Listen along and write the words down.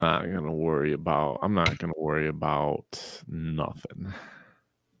I'm not gonna worry about nothing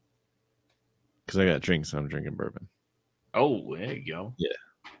because I got drinks. I'm drinking bourbon. Oh, there you go. Yeah.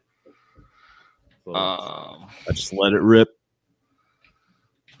 So Um, I just let it rip.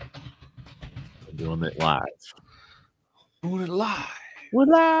 I'm doing it live. doing it live. We're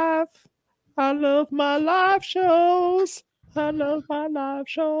live. I love my live shows. I love my live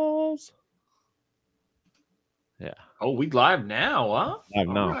shows. Yeah. Oh, we live now, huh? Live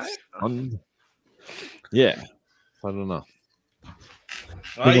All now. right. Yeah. I don't know.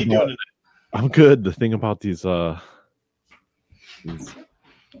 How you doing today? I'm good. The thing about these 50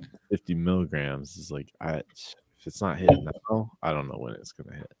 milligrams is like if it's not hitting now, I don't know when it's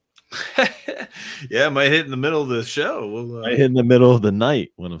gonna hit. Yeah, it might hit in the middle of the show. We'll, I hit in the middle of the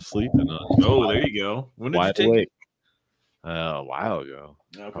night when I'm sleeping. Oh, there you go. When did you take awake. A while ago.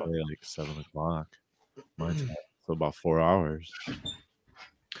 Okay. Probably like 7 o'clock my time. So about 4 hours.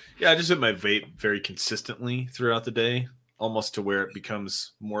 Yeah, I just hit my vape very consistently throughout the day, almost to where it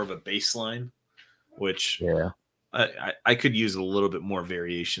becomes more of a baseline, which Yeah. I could use a little bit more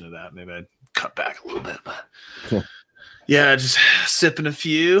variation of that. Maybe I'd cut back a little bit, but yeah, just sipping a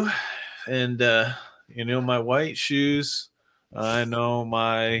few, and my white shoes. I know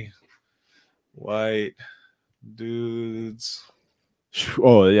my white dudes.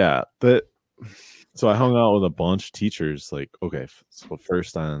 Oh yeah. So I hung out with a bunch of teachers. Like, okay, so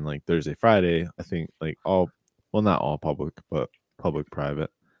first on like Thursday, Friday, I think like not all public, but public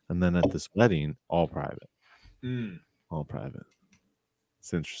private. And then at this wedding, all private. All private.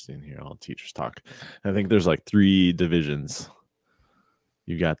 It's interesting here. All teachers talk. I think there's like 3 divisions.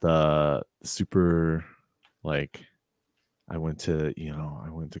 You got the super, like, I went to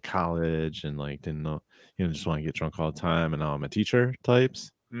college and like didn't know, just want to get drunk all the time, and now I'm a teacher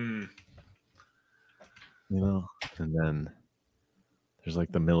types. And then there's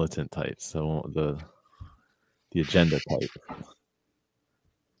like the militant types, so the agenda type.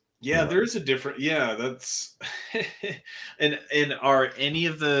 Yeah, there's a different. Yeah, that's and are any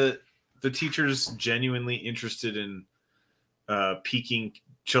of the teachers genuinely interested in piquing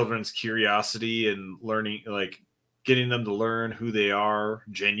children's curiosity and learning, like getting them to learn who they are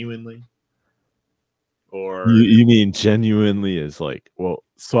genuinely? Or you mean genuinely is like, well,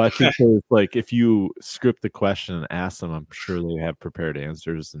 so I think there's like, if you script the question and ask them, I'm sure they have prepared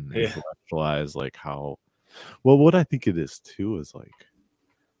answers and intellectualize like how. Well, what I think it is too is like,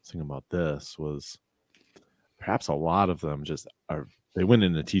 thing about this was perhaps a lot of them they went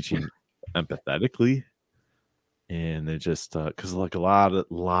into teaching empathetically, and they just because like a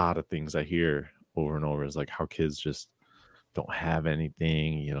lot of things I hear over and over is like how kids just don't have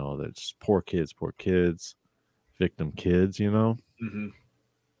anything, they're just poor kids, victim kids, Mm-hmm.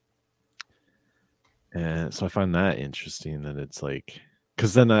 And so I find that interesting, that it's like,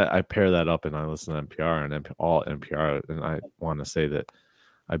 because then I pair that up and I listen to NPR and all NPR, and I want to say that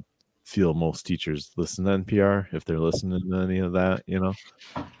I feel most teachers listen to NPR if they're listening to any of that,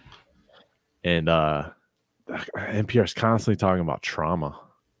 and NPR is constantly talking about trauma,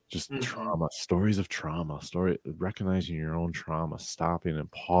 just trauma, stories of trauma, recognizing your own trauma, stopping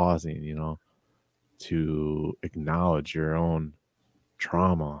and pausing, to acknowledge your own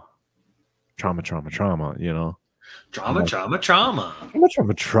trauma, trauma,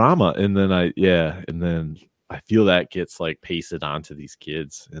 and then I feel that gets like pasted onto these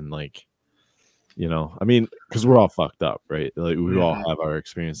kids, and like, I mean, because we're all fucked up, right? Like we all have our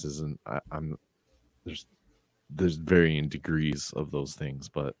experiences, and there's varying degrees of those things,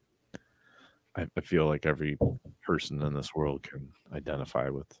 but I feel like every person in this world can identify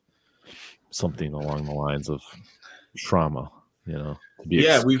with something along the lines of trauma,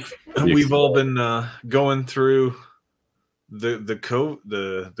 yeah, we've all been going through the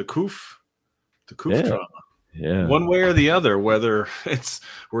coof trauma, one way or the other, whether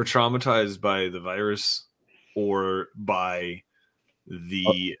we're traumatized by the virus or by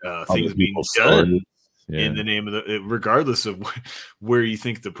the things being done in the name of regardless of where you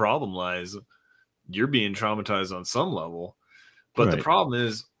think the problem lies, you're being traumatized on some level. But the problem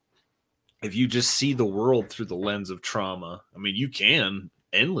is, if you just see the world through the lens of trauma, I mean, you can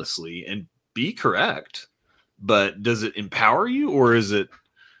endlessly and be correct, but does it empower you, or is it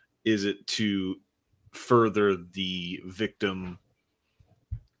to further the victim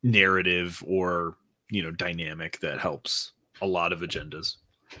narrative or dynamic that helps a lot of agendas?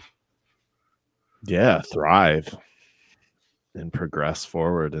 Yeah, thrive and progress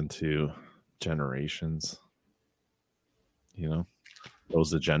forward into generations,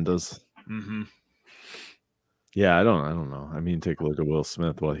 those agendas. Yeah, I don't know. I mean, take a look at Will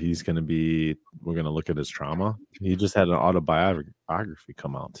Smith. Well, he's going to be. We're going to look at his trauma. He just had an autobiography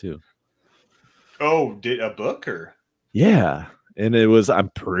come out too. Oh, did a book or? Yeah, and it was. I'm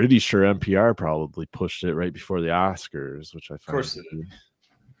pretty sure NPR probably pushed it right before the Oscars, which I find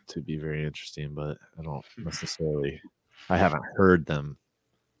to be very interesting. But I don't necessarily. I haven't heard them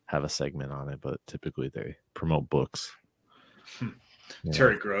have a segment on it, but typically they promote books. Yeah.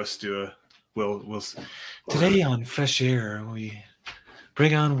 Terry Gross do a Will. Today on Fresh Air, we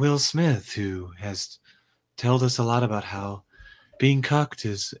bring on Will Smith, who has told us a lot about how being cucked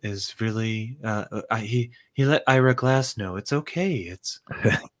is really. He let Ira Glass know it's okay.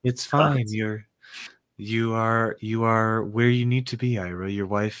 It's fine. You are where you need to be, Ira. Your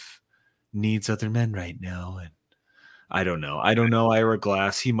wife needs other men right now, and I don't know. Ira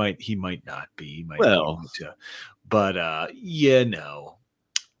Glass. He might not be. He might well, but no.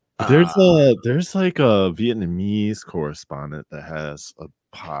 There's like a Vietnamese correspondent that has a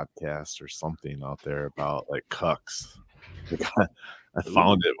podcast or something out there about like cucks. I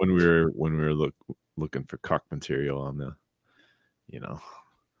found it when we were looking for cuck material on the,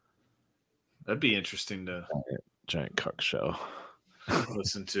 that'd be interesting to giant cuck show.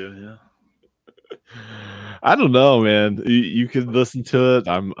 Listen to, yeah. I don't know, man. You could listen to it.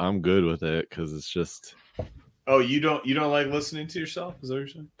 I'm good with it because it's just. Oh, you don't like listening to yourself? Is that what you're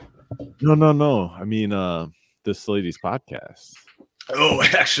saying? No. I mean, this lady's podcast. Oh,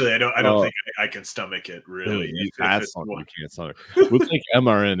 actually, I don't think I can stomach it. Really, that's something you can't stomach. We'll take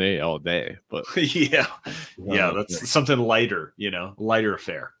mRNA all day, but yeah, that's something lighter, lighter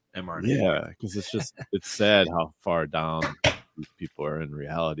affair. mRNA. Yeah, because it's sad how far down these people are in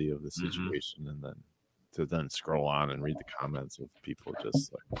reality of the situation, and then scroll on and read the comments of people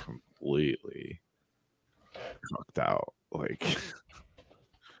just like completely fucked out, like.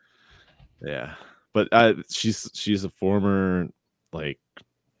 Yeah, but she's a former like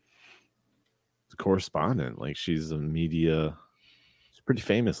correspondent. Like she's a pretty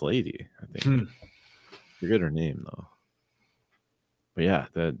famous lady. I think. Forget her name though. But yeah,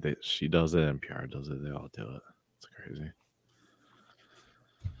 that she does it. NPR does it. They all do it. It's crazy.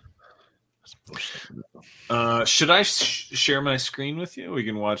 Should I share my screen with you? We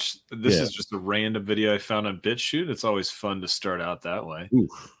can watch. This is just a random video I found on BitChute. It's always fun to start out that way.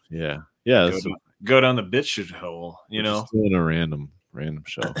 Oof, yeah. Go down the BitChute hole. Just doing a random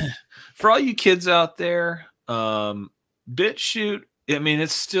show. For all you kids out there, BitChute. I mean,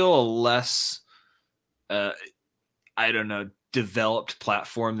 it's still a less, I don't know, developed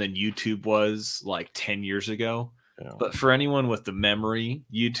platform than YouTube was like 10 years ago. Yeah. But for anyone with the memory,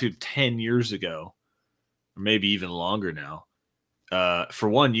 YouTube 10 years ago, or maybe even longer now, for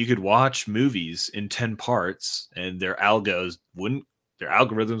one, you could watch movies in 10 parts and their algorithms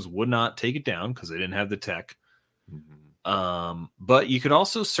would not take it down because they didn't have the tech. But you could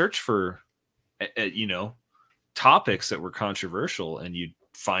also search for, topics that were controversial, and you'd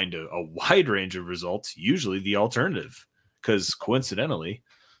find a wide range of results, usually the alternative, because coincidentally,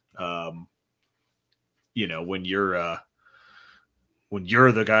 when you're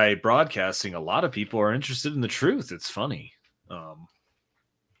the guy broadcasting, a lot of people are interested in the truth. It's funny.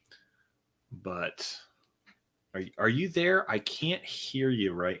 But are you there? I can't hear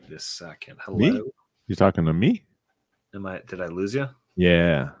you right this second. Hello? Me? You talking to me? Did I lose you?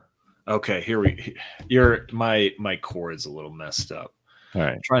 Yeah. Okay, my cord is a little messed up. All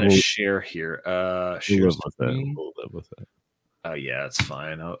right. I'm trying to share here. We'll live with it. Oh yeah, it's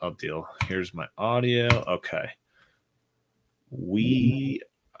fine. I'll deal. Here's my audio. Okay.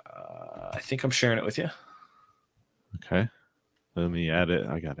 I think I'm sharing it with you. Okay. Let me add it.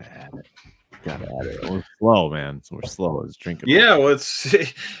 I gotta add it. We're slow, man. So we're slow. It's drinking. Yeah, well,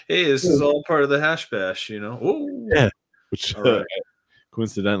 this is all part of the hash bash, Ooh. Yeah. Which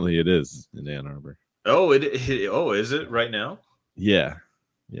coincidentally it is in Ann Arbor. Oh, is it right now? Yeah.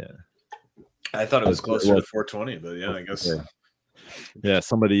 I thought it was closer to 420, but yeah, I guess. Yeah,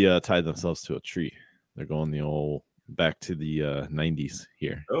 somebody tied themselves to a tree. They're going back to the 90s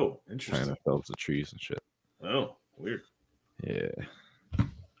here. Oh, interesting. Tying themselves to trees and shit. Oh, weird. Yeah.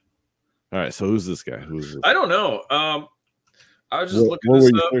 All right, so who's this guy? I don't know. I was just looking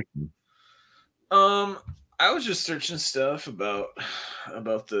this up. Searching? I was just searching stuff about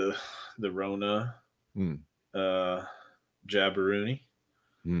the Rona Jabberwocky.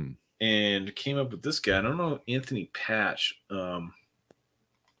 And came up with this guy. I don't know, Anthony Patch. Let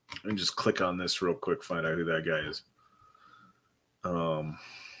me just click on this real quick, find out who that guy is.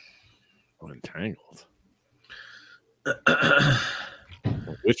 Entangled.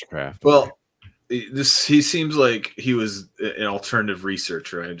 Witchcraft. Well, he seems like he was an alternative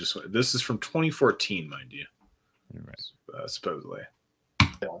researcher. This is from 2014, mind you. Right. Supposedly.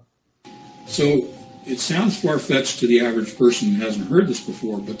 So it sounds far-fetched to the average person who hasn't heard this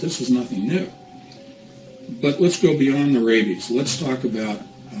before, but this is nothing new. But let's go beyond the rabies. Let's talk about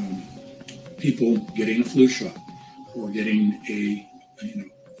people getting a flu shot or getting a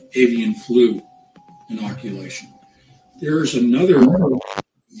avian flu inoculation. There's another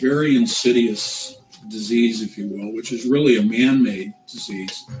very insidious disease, if you will, which is really a man-made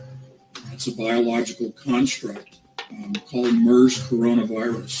disease. It's a biological construct called MERS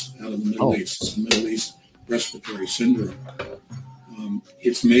coronavirus out of the Middle East. It's the Middle East respiratory syndrome.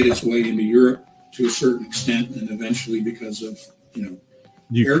 It's made its way into Europe to a certain extent, and eventually, because of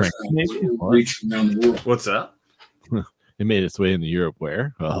air travel, it reached around the world. What's that? It made its way into Europe.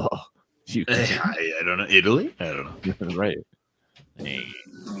 Where? Oh, I don't know. Italy? I don't know. Right.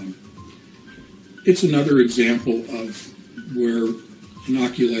 It's another example of where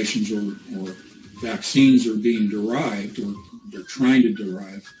inoculations or vaccines are being derived, or they're trying to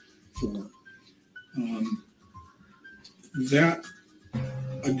derive for. That,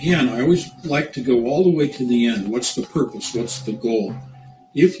 again, I always like to go all the way to the end. What's the purpose? What's the goal?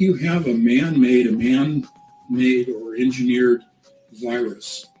 If you have a man-made or engineered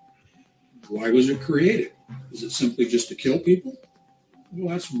virus, why was it created? Is it simply just to kill people? Well,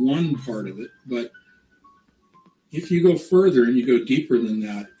 that's one part of it. But if you go further and you go deeper than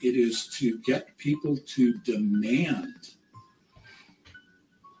that, it is to get people to demand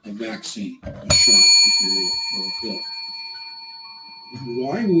a vaccine, a shot, if you will, or a pill.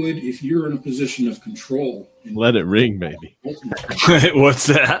 Why would, if you're in a position of control... Let it ring, baby. What's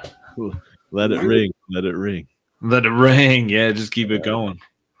that? Let it ring. Let it ring. Let it ring. Yeah, just keep it going.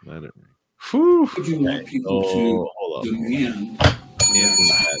 Let it ring. Whew. Would you want people to demand?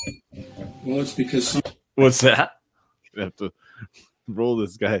 Well, it's because What's that? You have to roll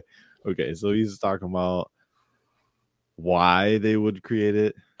this guy. Okay, so he's talking about why they would create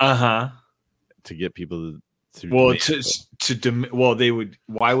it. To get people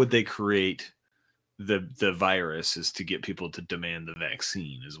why would they create the virus is to get people to demand the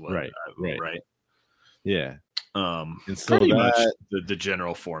vaccine as well. Right. Yeah. And so pretty much the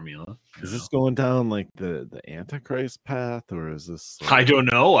general formula. Is this going down like the Antichrist path, or is this like... I don't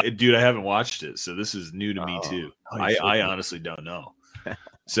know, dude. I haven't watched it, so this is new to me too. I honestly don't know.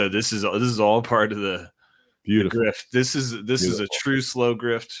 So this is all part of the grift. This is a true slow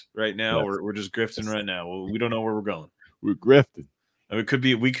grift right now. Yes. We're just grifting right now. We don't know where we're going. We're grifting. I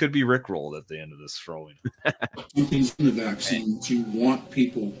mean, we could be rickrolled at the end of this for all we know. Something's in the vaccine that you want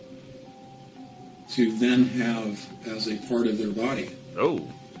people to then have as a part of their body. Oh.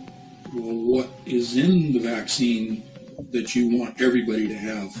 Well, what is in the vaccine that you want everybody to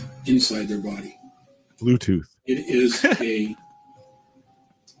have inside their body? Bluetooth. It is a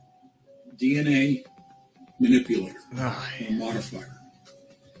DNA manipulator, a modifier.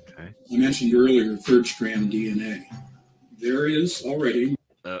 Okay. I mentioned earlier third strand DNA. There is already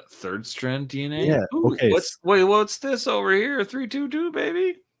third strand DNA. Yeah. Ooh, okay. What's this over here? 322,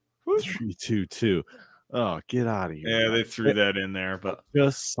 baby. 322. Oh, get out of here! Yeah, they threw that in there. But I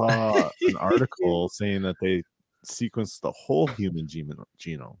just saw an article saying that they sequenced the whole human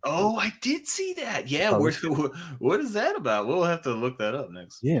genome. Oh, I did see that. Yeah, what is that about? We'll have to look that up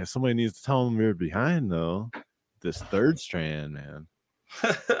next. Yeah, somebody needs to tell them we're behind though. This third strand, man.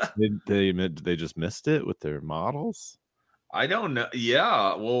 they just missed it with their models. I don't know.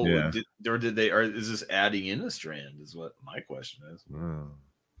 Yeah. Well, yeah. Did they? Or is this adding in a strand? Is what my question is. Oh.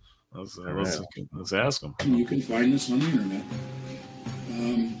 Let's ask them. You can find this on the internet.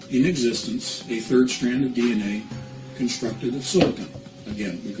 In existence, a third strand of DNA constructed of silicon.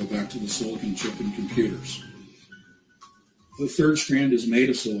 Again, we go back to the silicon chip in computers. The third strand is made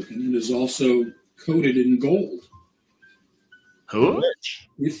of silicon and is also coated in gold. Who?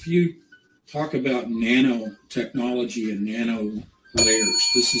 If you talk about nanotechnology and nano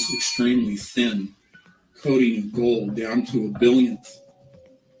layers, this is extremely thin coating of gold down to a billionth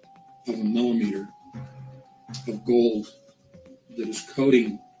of a millimeter of gold that is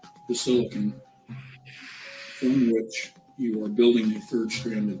coating the silicon from which you are building a third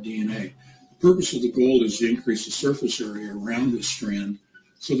strand of DNA. The purpose of the gold is to increase the surface area around this strand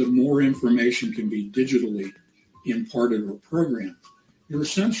so that more information can be digitally imparted or programmed. You're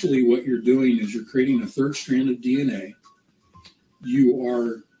essentially, what you're doing is you're creating a third strand of DNA. You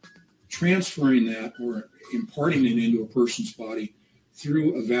are transferring that or imparting it into a person's body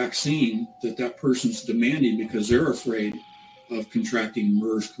through a vaccine that person's demanding because they're afraid of contracting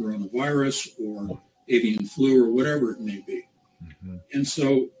MERS coronavirus or avian flu or whatever it may be. Mm-hmm. And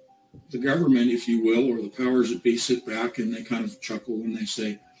so the government, if you will, or the powers that be sit back and they kind of chuckle when they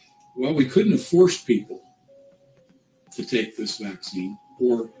say, well, we couldn't have forced people to take this vaccine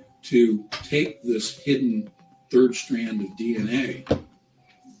or to take this hidden third strand of DNA,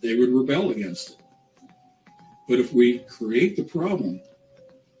 they would rebel against it. But if we create the problem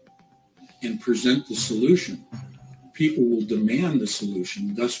and present the solution, people will demand the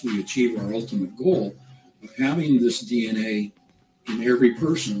solution. Thus, we achieve our ultimate goal of having this DNA in every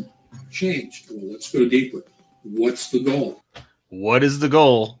person changed. Well, let's go deeper. What's the goal? What is the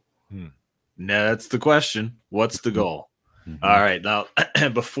goal? Now, that's the question. What's the goal? Mm-hmm. All right. Now,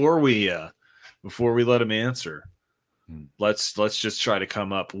 before we let him answer, let's just try to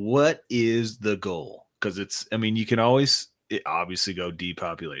come up. What is the goal? Because you can always obviously go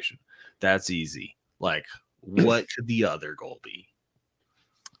depopulation. That's easy. Like, what could the other goal be?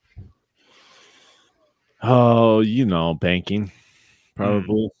 Oh, banking,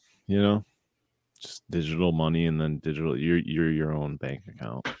 probably. Just digital money, and then digital. You're your own bank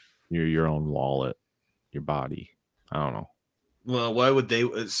account. You're your own wallet. Your body. I don't know. Well, why would they?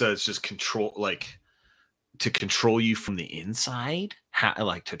 So it's just control, like to control you from the inside,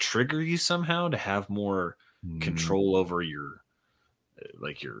 like to trigger you somehow to have more control over your.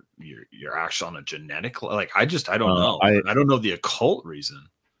 Like you're actually on a genetic, like I don't know. I don't know the occult reason.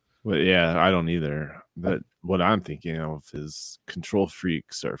 Well, yeah, I don't either. But what I'm thinking of is control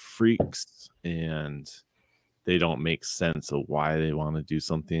freaks are freaks, and they don't make sense of why they want to do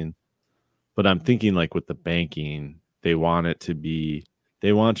something. But I'm thinking like with the banking, they want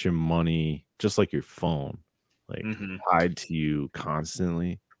your money just like your phone, like tied to you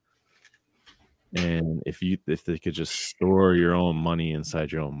constantly. And if they could just store your own money inside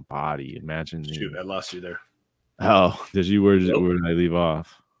your own body, imagine. Shoot, I lost you there. Oh, did you? Where did I leave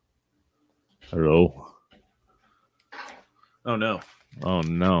off? Hello. Oh no. Oh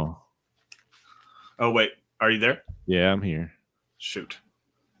no. Oh wait, are you there? Yeah, I'm here. Shoot,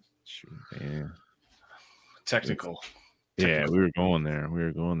 man. Technical. Yeah, we were going there.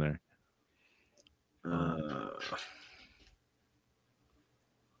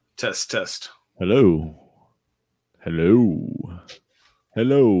 Test. Hello.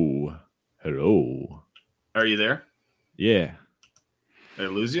 Are you there? Yeah. Did I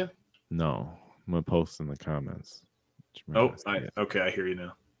lose you? No. I'm going to post in the comments. Okay, I hear you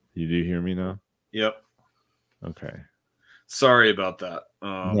now. You do hear me now? Yep. Okay. Sorry about that.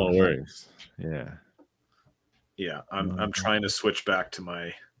 No worries. Yeah. Yeah, I'm trying to switch back to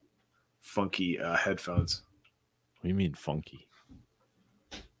my funky headphones. What do you mean funky?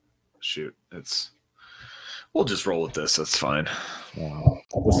 Shoot, we'll just roll with this. That's fine. Wow.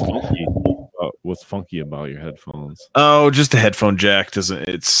 What's funky about your headphones? Oh, just the headphone jack doesn't.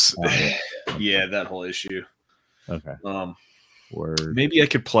 Yeah, that whole issue. Okay. Word. Maybe I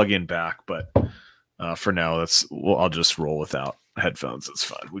could plug in back, but for now, I'll just roll without headphones. That's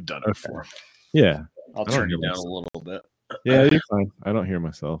fine. We've done it before. Yeah. I'll turn it down a little bit. Yeah, you're fine. I don't hear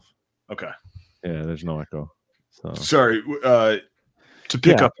myself. Okay. Yeah, there's no echo. So sorry. To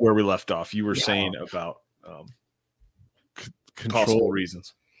pick up where we left off, you were saying about possible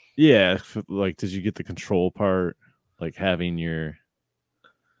reasons. Yeah, like did you get the control part? Like having your.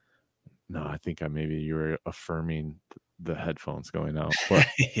 No, I think maybe you were affirming the headphones going out. But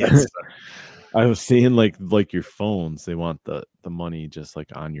yes, I was seeing like your phones. They want the money just like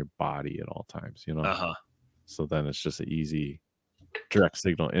on your body at all times. So then it's just an easy direct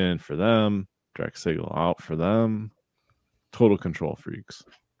signal in for them, direct signal out for them. Total control freaks.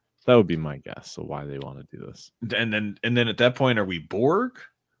 That would be my guess. So why they want to do this? And then at that point, are we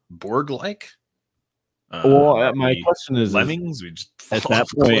Borg-like? Well, my question is, lemmings. We just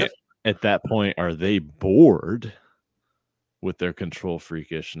at that point, are they bored with their control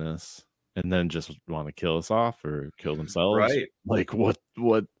freakishness and then just want to kill us off or kill themselves? Right. Like what?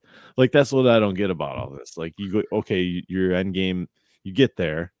 Like that's what I don't get about all this. Like you go, okay, your end game, you get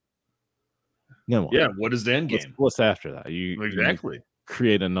there. Then what? Yeah, what is the end game? What's after that? You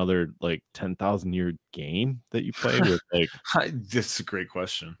create another like 10,000 year game that you play with like this is a great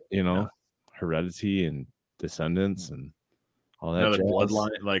question. Heredity and descendants and all that. Another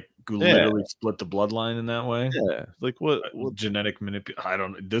bloodline, like literally split the bloodline in that way. Yeah, like what genetic manipulation? I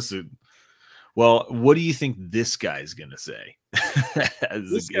don't. This is. Well, what do you think this guy's gonna say?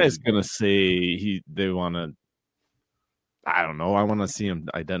 This guy's gonna say they want to. I don't know. I want to see him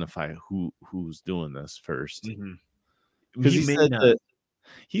identify who's doing this first. Because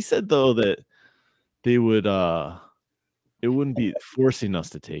he said though that they would it wouldn't be forcing us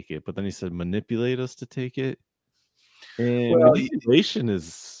to take it, but then he said manipulate us to take it. And manipulation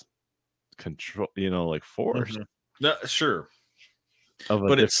is control, like force. No, sure.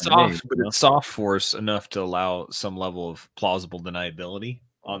 But it's soft. It's soft force enough to allow some level of plausible deniability.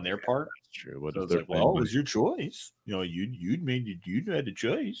 on their part. That's true. What so it's like, well, it was your choice. You know, you had a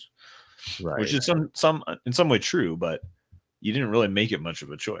choice, right? Which is some in some way true, but you didn't really make it much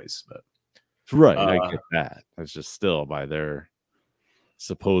of a choice. But right, I get that. That's just still by their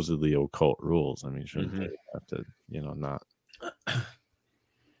supposedly occult rules. I mean, shouldn't they have to, not?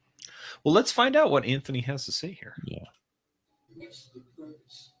 Well, let's find out what Anthony has to say here. Yeah. What's the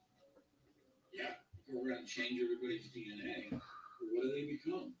purpose? Yeah, we're going to change everybody's DNA. What do they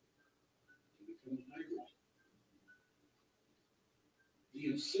become? They become a hybrid. The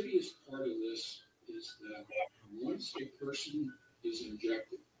insidious part of this is that once a person is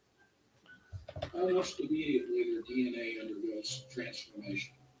injected, almost immediately their DNA undergoes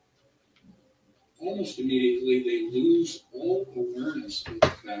transformation. Almost immediately they lose all awareness of the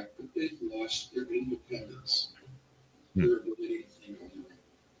fact that they've lost their independence, their ability to think on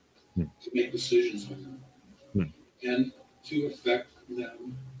their own, to make decisions on their own, and to affect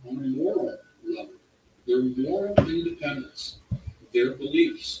them on a moral level. Their moral independence, their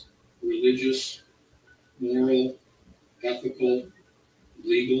beliefs, religious, moral, ethical,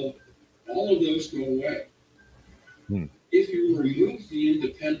 legal, all of those go away. If you remove the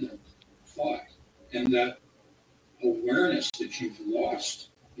independent thought and that awareness that you've lost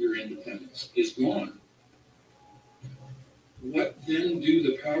your independence is gone, what then do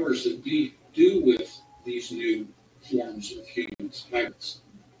the powers that be do with these new forms of humans, hybrids?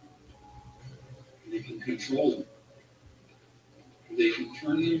 They can control them. They can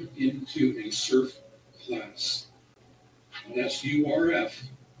turn them into a serf class. S-U-R-F,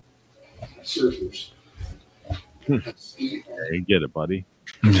 surfers. S-E-R. You get it, buddy.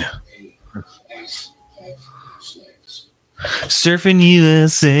 A class of slaves. Surfing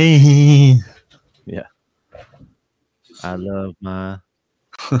USA. Yeah. I love my...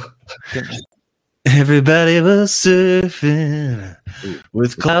 Everybody was surfing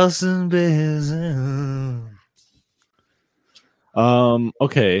with Klaus and Bez.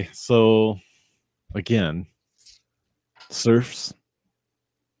 Okay, so again, surfs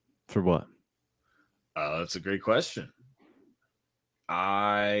for what? That's a great question.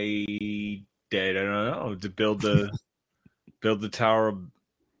 I don't know. To build the Tower of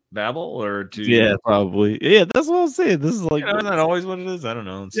Babel, or to probably. Yeah, that's what I was saying. This is like, isn't that always what it is? I don't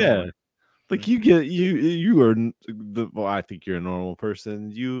know. Yeah, like you are well. I think you're a normal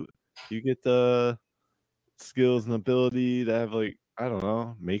person. You get the skills and ability to have, like, I don't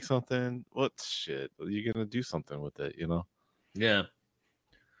know, make something. What shit? You're gonna do something with it, Yeah.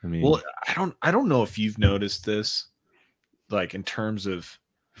 I mean, well, I don't know if you've noticed this, like in terms of,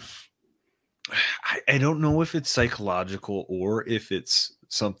 I don't know if it's psychological or if it's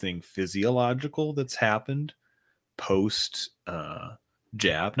something physiological that's happened post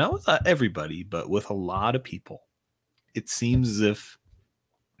jab. Not with everybody, but with a lot of people. It seems as if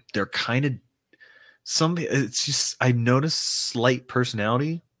they're kind of it's just, I noticed slight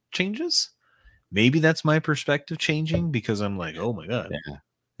personality changes. Maybe that's my perspective changing because I'm like, oh my God.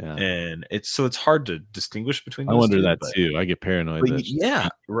 Yeah. And it's hard to distinguish between those. I wonder that too. I get paranoid.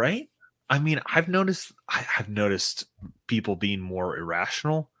 Right. I mean, I've noticed people being more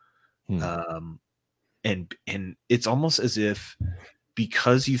irrational. And it's almost as if,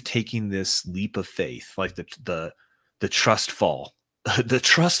 because you've taken this leap of faith, like the trust fall, the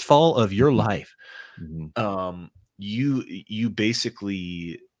trust fall of your life, you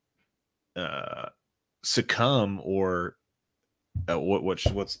basically succumb, or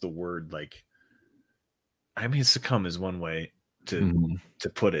what's the word? Like, I mean, succumb is one way to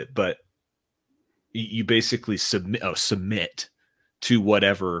put it, but you basically submit to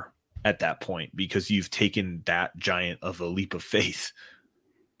whatever at that point, because you've taken that giant of a leap of faith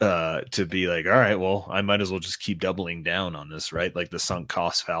to be like, all right, well, I might as well just keep doubling down on this, right? Like the sunk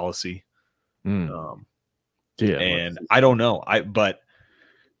cost fallacy. And I don't know, but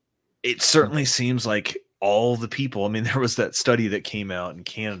it certainly seems like all the people, I mean, there was that study that came out in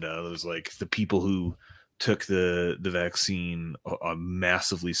Canada. It was like the people who took the vaccine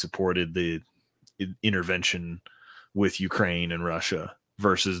massively supported the intervention with Ukraine and Russia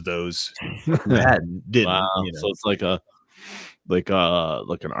versus those who didn't. Wow. So it's like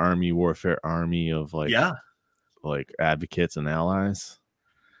an army warfare army of like advocates and allies.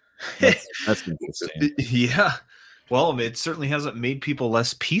 That's interesting. Yeah. Well, it certainly hasn't made people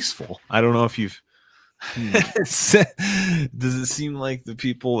less peaceful. I don't know if you've does it seem like the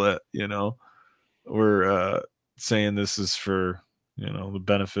people that, were saying this is for, the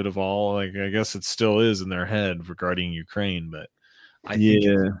benefit of all, like, I guess it still is in their head regarding Ukraine, but I think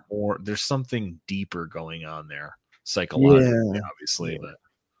there's something deeper going on there psychologically, obviously. But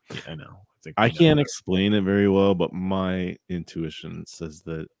I know. I can't explain it very well, but my intuition says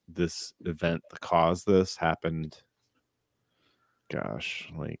that this event that caused this happened.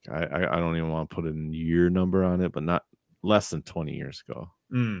 Gosh, like I don't even want to put a year number on it, but not less than 20 years ago.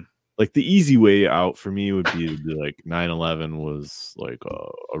 Like the easy way out for me would be to be like 9/11 was like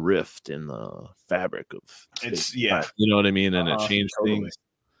a rift in the fabric of it's you know what I mean, and it changed things.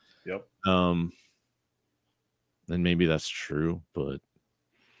 Yep. And maybe that's true, but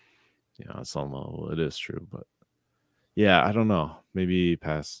it's all know it is true, but yeah, I don't know. Maybe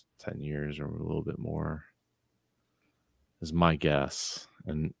past 10 years or a little bit more is my guess,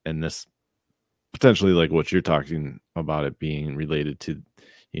 and this potentially like what you're talking about it being related to,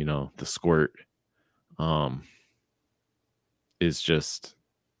 the squirt, is just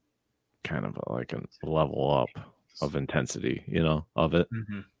kind of like a level up of intensity, of it.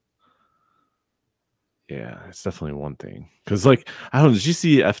 Yeah, it's definitely one thing. Because, like, I don't know, did you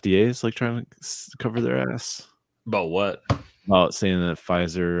see FDA's like trying to cover their ass? About what? About saying that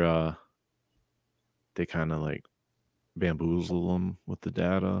Pfizer, they kind of like bamboozle them with the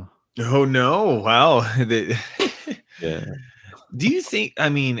data. Oh, no. Wow. Yeah. Do you think,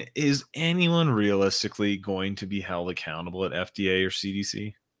 is anyone realistically going to be held accountable at FDA or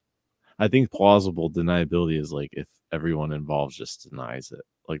CDC? I think plausible deniability is like if everyone involved just denies it.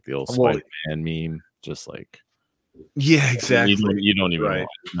 Like the old Spider-Man meme. Just like, yeah, exactly. You don't even I'm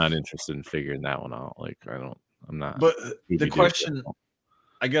not interested in figuring that one out. Like I'm not. But the question,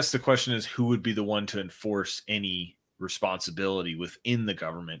 I guess the question is, who would be the one to enforce any responsibility within the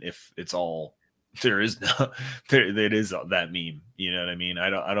government if it's all there is no it is that meme, you know what I mean? I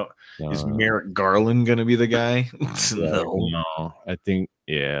don't is Merrick Garland gonna be the guy? No, I think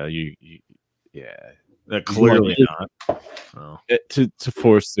clearly not. To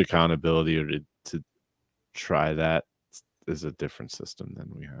force the accountability or to try that is a different system than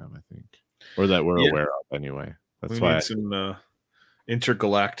we have, I think, or that we're aware of anyway. That's why need some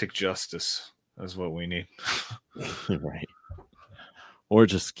intergalactic justice. That's what we need. Right. Or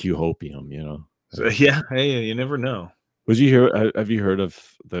just Q-hopium, So, yeah, hey, you never know. Have you heard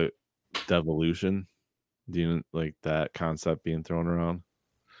of the devolution? Do you like that concept being thrown around?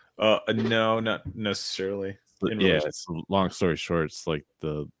 No, not necessarily. It's long story short, it's like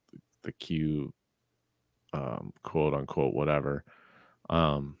the Q, quote unquote, whatever,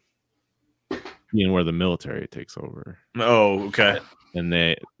 where the military takes over. Oh, okay. And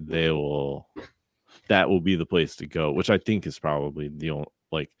that will be the place to go, which I think is probably the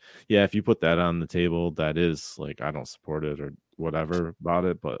only, if you put that on the table, that is like, I don't support it or whatever about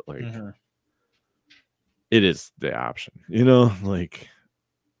it, but like it is the option, like,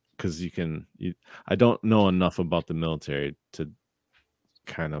 because I don't know enough about the military to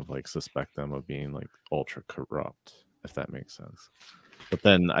kind of like suspect them of being like ultra corrupt, if that makes sense. But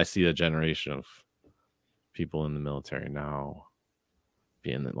then I see a generation of people in the military now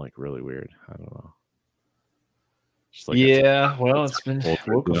being like really weird. I don't know. Just like well, it's been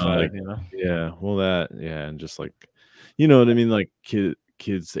wokified, Yeah, well, and just like, you know what I mean, like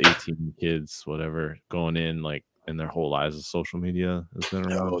kids, 18 kids, whatever, going in like, and their whole lives of social media has been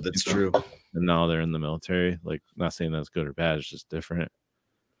around. Oh, that's true. And now they're in the military. Like, not saying that's good or bad, it's just different.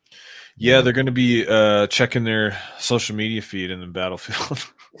 Yeah, they're going to be checking their social media feed in the battlefield.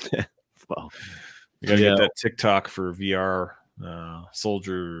 Well, you got to get that TikTok for VR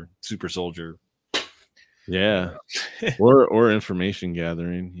soldier, super soldier. Yeah. or information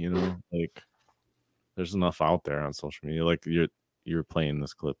gathering, like there's enough out there on social media. Like you're playing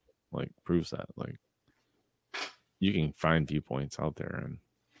this clip, like proves that, like you can find viewpoints out there. And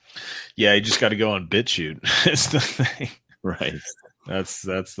yeah, you just got to go on BitChute. It's the thing. Right. That's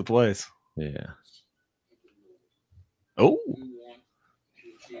the place. Yeah. Oh.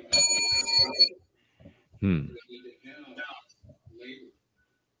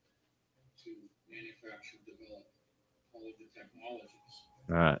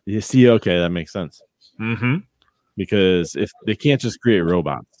 You see, okay, that makes sense. Mm-hmm. Because if they can't just create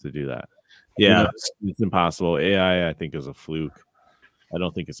robots to do that, yeah, it's impossible. AI, I think, is a fluke. I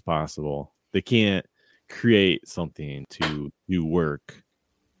don't think it's possible. They can't create something to do work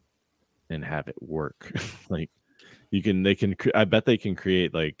and have it work. Like I bet they can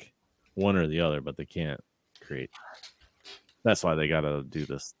create like one or the other, but they can't create. That's why they got to do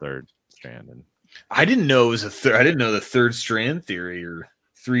this third strand. And I didn't know it was I didn't know the third strand theory or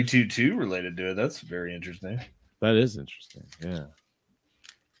 322 related to it. That's very interesting. That is interesting. Yeah.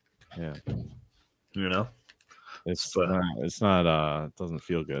 It's not it doesn't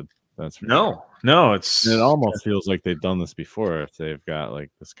feel good. That's no. It almost feels like they've done this before. If they've got like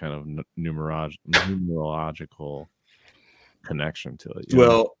this kind of numerological connection to it.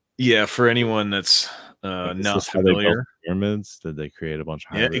 Well, Yeah, for anyone that's not familiar. Pyramids? Did they create a bunch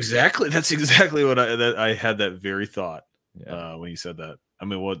of hybrids? Yeah, exactly. That's exactly what I had that very thought when you said that. I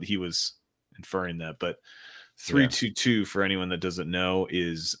mean, what he was inferring that, but 322 for anyone that doesn't know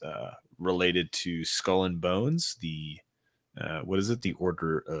is related to Skull and Bones, the what is it? The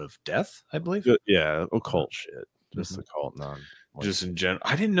Order of Death, I believe. Yeah, occult shit. Just occult, just in general.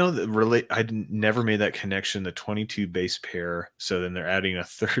 I didn't know that. I never made that connection. The 22 base pair. So then they're adding a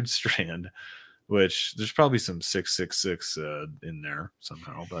third strand, which there's probably some 666 in there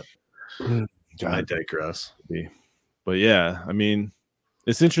somehow. But I digress. But yeah, I mean,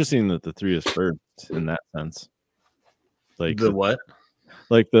 it's interesting that the 3 is first in that sense. Like the what?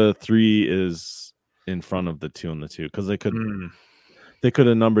 Like the 3 is in front of the 2 and the 2 because they could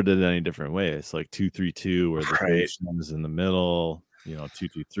have numbered it any different way. It's like 232 where the 3 is in the middle,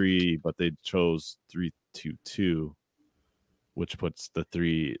 223, but they chose 322, which puts the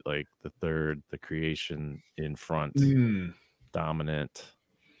 3, like the third, the creation in front, dominant,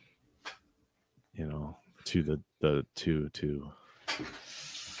 to the 2.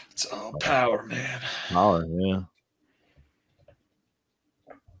 It's all power, man. Power, yeah.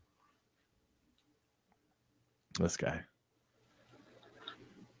 This guy.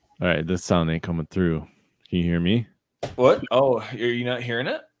 All right, this sound ain't coming through. Can you hear me? What? Oh, are you not hearing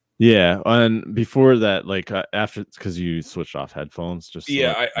it? Yeah, and before that, like after, because you switched off headphones, just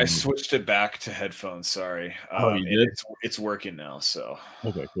I switched it back to headphones. Sorry. You did? It's working now. So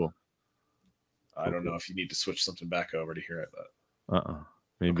okay, cool. I don't know if you need to switch something back over to hear it, but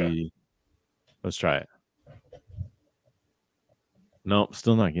maybe let's try it. Nope,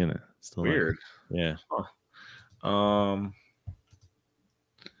 still not getting it. Still weird. Yeah. Huh.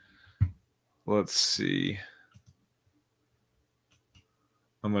 Let's see.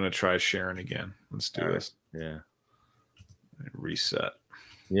 I'm gonna try sharing again. Let's do this. Yeah. Reset.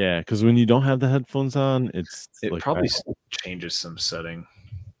 Yeah, because when you don't have the headphones on, it like probably changes some setting.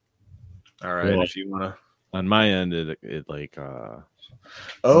 All right, if you wanna. On my end, it like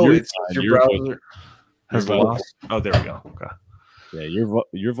it's your browser has lost. Oh, there we go. Okay. Yeah,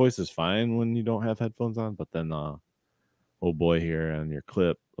 your voice is fine when you don't have headphones on, but then old boy here on your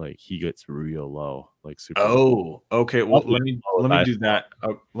clip, like he gets real low, like super. Oh, okay. Well, let me do that.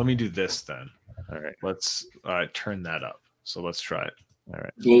 Let me do this then. All right. Let's turn that up. So let's try it. All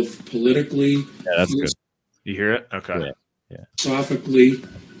right. Both politically, that's good. You hear it? Okay. Yeah. Philosophically,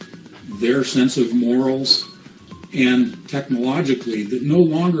 their sense of morals, and technologically, that no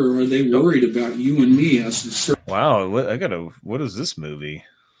longer are they worried about you and me as the. Wow. What is this movie?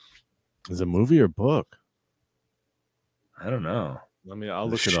 Is it a movie or book? I don't know. I'll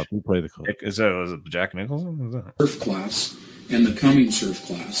look it up. You play the clip. Was it Jack Nicholson? Surf class and the coming surf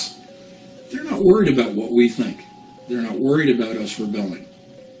class. They're not worried about what we think. They're not worried about us rebelling.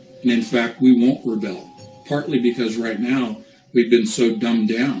 And in fact, we won't rebel. Partly because right now we've been so dumbed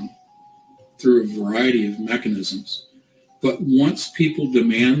down through a variety of mechanisms. But once people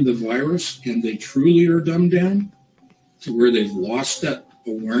demand the virus and they truly are dumbed down to where they've lost that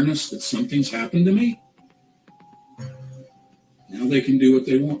awareness that something's happened to me, now they can do what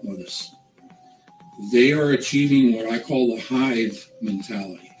they want with us. They are achieving what I call the hive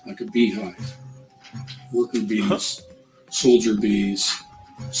mentality, like a beehive. Worker bees, soldier bees.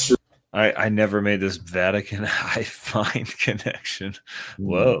 I never made this Vatican hive find connection.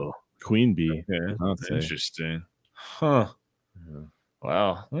 Whoa. Queen bee. Okay. That's interesting. Huh. Yeah.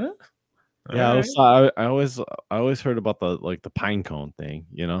 Wow. Yeah, right. I always heard about the pine cone thing,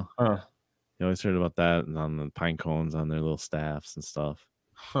 Huh. You always heard about that and on the pine cones on their little staffs and stuff.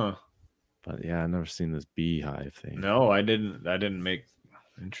 Huh. But yeah, I've never seen this beehive thing. No, I didn't. I didn't make.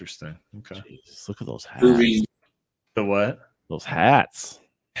 Interesting. Okay. Jeez, look at those hats. The what? Those hats.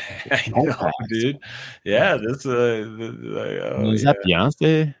 I know, dude. Yeah, this is that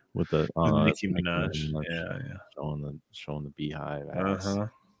Beyonce with the Nicki Minaj? Yeah. Showing the beehive.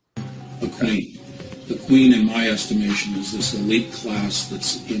 The queen, in my estimation, is this elite class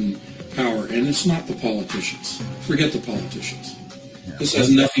that's in power, and it's not the politicians. Forget the politicians. Yeah. This has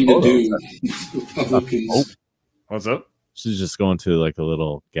nothing to do with Republicans. What's up? She's just going to like a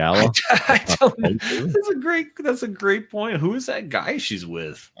little gala. I don't know. That's a great point. Who is that guy she's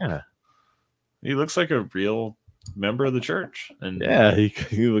with? Yeah, he looks like a real member of the church. And yeah,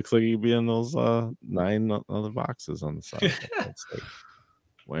 he looks like he'd be in those 9 other boxes on the side. Like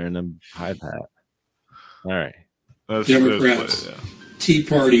wearing a high hat. All right, Democrats, Tea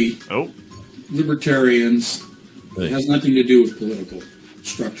Party, Libertarians. It has nothing to do with political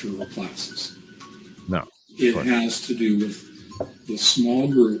structure or classes. No. It has to do with the small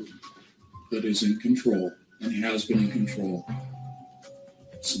group that is in control and has been in control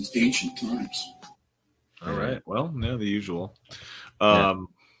since ancient times. All right. Well, no, the usual. So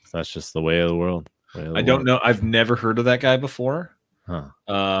that's just the way of the world. I don't know. I've never heard of that guy before. Huh.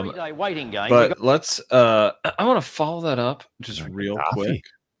 Whiting guy. But let's. I want to follow that up just real quick.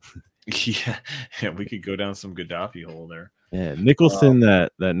 Yeah, we could go down some Gaddafi hole there. Yeah, Nicholson.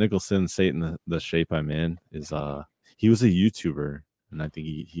 That Nicholson Satan, the Shape I'm In is. He was a YouTuber, and I think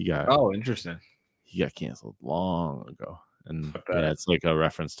he got. Oh, interesting. He got canceled long ago, and it's like a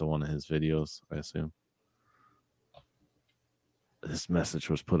reference to one of his videos, I assume. This message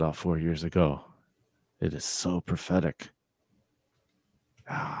was put out 4 years ago. It is so prophetic.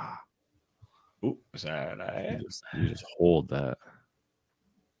 Ooh, is that you just hold that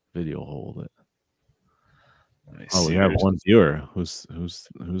video, hold it. We have one viewer who's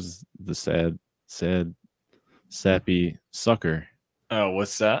the sad sappy sucker. Oh,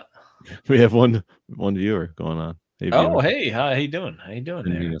 what's that? We have one viewer going on. Hey, hey, how you doing? How you doing?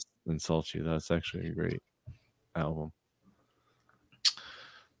 There? Insult you. That's actually a great album.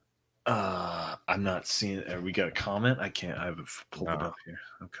 I'm not seeing it. We got a comment. I haven't pulled it up here.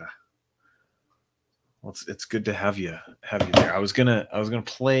 Okay. Well, it's good to have you there. I was gonna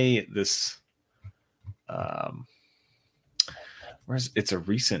play this. It's a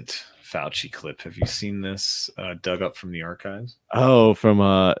recent Fauci clip. Have you seen this dug up from the archives? Oh, from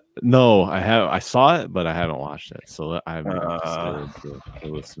no, I saw it, but I haven't watched it. So I'm interested to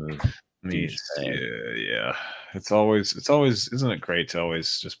listen. Yeah. It's always isn't it great to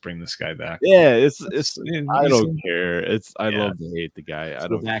always just bring this guy back? Yeah, it's I don't care. I love to hate the guy. I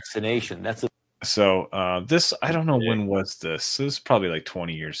don't vaccination. That's so this I don't know when was this. This was probably like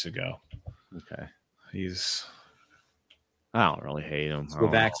 20 years ago. Okay. I don't really hate him. The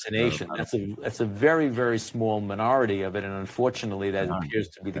vaccination. That's a very, very small minority of it, and unfortunately that appears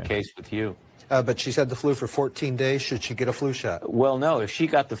to be the case with you. But she's had the flu for 14 days. Should she get a flu shot? Well, no. If she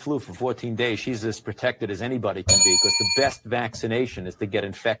got the flu for 14 days, she's as protected as anybody can be, because the best vaccination is to get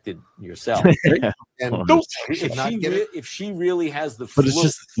infected yourself. And if she really has the flu. But it's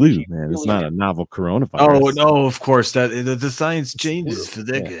just the flu, man. It's not a novel coronavirus. Oh, no, of course. The science changes for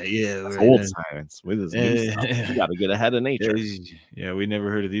that guy. Yeah. It's old science. With this new stuff. You got to get ahead of nature. Yeah, we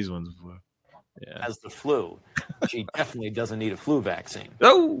never heard of these ones before. Has the flu, she definitely doesn't need a flu vaccine.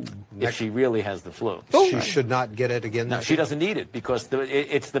 Oh, if she really has the flu, she should not get it again. No, she doesn't need it because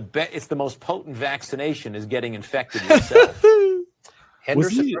it's the most potent vaccination is getting infected yourself.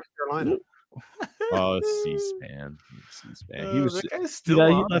 Henderson, North Carolina. Oh, it's C-SPAN. He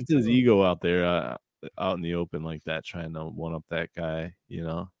left his ego out there, out in the open like that, trying to one up that guy. You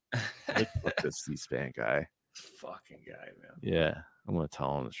know, look this C-SPAN guy. Fucking guy, man. Yeah, I'm gonna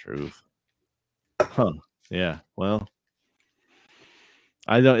tell him the truth. Huh. Yeah. Well,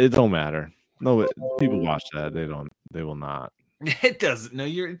 it don't matter. No, people watch that. They will not. It doesn't. No,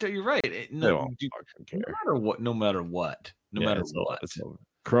 you're right. No matter what. It's over.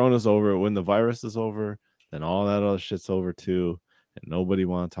 Corona's over. When the virus is over, then all that other shit's over too, and nobody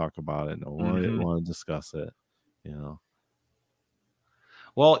want to talk about it. No one want to discuss it. You know.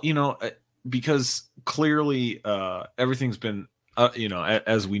 Well, because clearly, everything's been.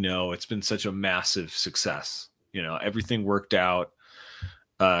 As we know, it's been such a massive success. Everything worked out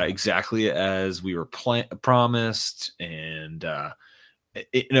exactly as we were promised, and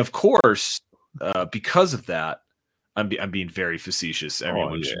of course, because of that, I'm being very facetious.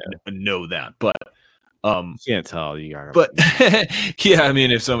 Everyone should know that, but you can't tell. You got, but yeah, I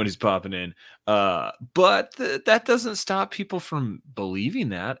mean, if somebody's popping in, but that doesn't stop people from believing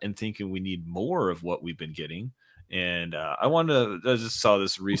that and thinking we need more of what we've been getting. And I just saw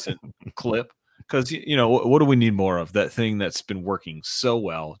this recent clip because, what do we need more of? That thing that's been working so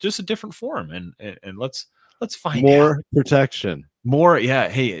well, just a different form. And let's find more protection. More. Yeah.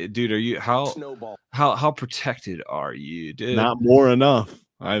 Hey, dude, are you how protected are you, dude? Not more enough.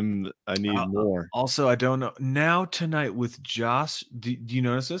 I need more. Also, I don't know now tonight with Josh. Do you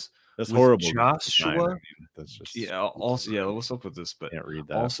notice this? That's horrible. Joshua. That's just what's up with this? But can't read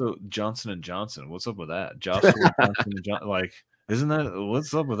that. Also, Johnson & Johnson. What's up with that? Joshua Johnson & Johnson. Like, isn't that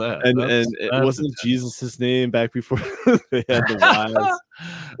what's up with that? And it wasn't Jesus his name back before they had the wives.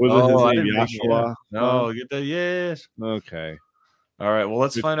 Was his name Joshua? No, get that. Yes. Okay. All right. Well,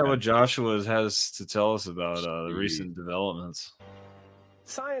 let's find out what Joshua has to tell us about the recent developments.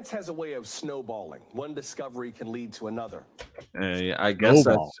 Science has a way of snowballing. One discovery can lead to another. I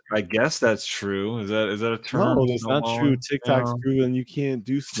guess that's true. Is that a term? No, it's not true. TikTok's proven you can't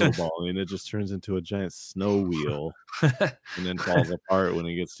do snowballing. It just turns into a giant snow wheel and then falls apart when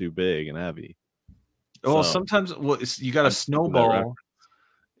it gets too big and heavy. Well, sometimes you got a snowball.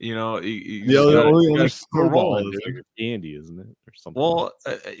 You know, the only other snowball is like a candy, isn't it, or something? Well,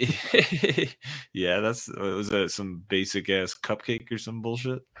 yeah, was that some basic ass cupcake or some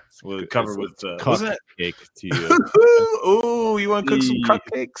bullshit? Covered with wasn't it cake to you? Oh, you want to cook some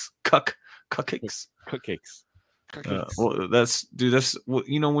cupcakes? Cupcakes. Well, that's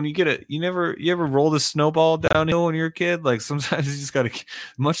you know, when you get it, you ever roll the snowball downhill when you're a kid? Like sometimes you just gotta,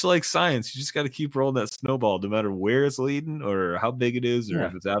 much like science, you just gotta keep rolling that snowball no matter where it's leading or how big it is or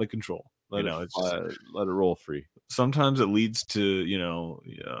if it's out of control. Let it roll free. Sometimes it leads to, you know,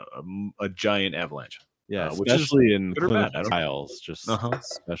 a giant avalanche. Yeah, especially in clinical trials, just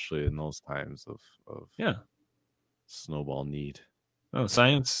especially in those times of snowball need. Oh,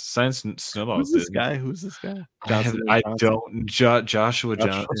 science snowballs. Who's this guy? Joshua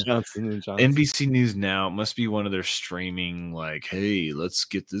Johnson. NBC News Now. It must be one of their streaming, like, hey, let's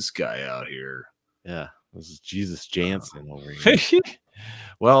get this guy out here. Yeah, this is Jesus Jansen over here.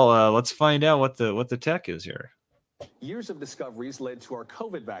 Well, let's find out what the tech is here. Years of discoveries led to our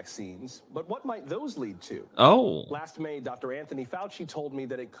COVID vaccines, but what might those lead to? Oh. Last May, Dr. Anthony Fauci told me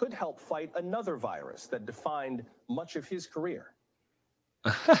that it could help fight another virus that defined much of his career.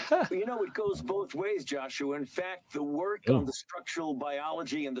 You know, it goes both ways, Joshua. In fact, the work on the structural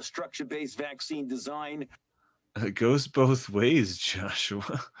biology and the structure-based vaccine design. It goes both ways,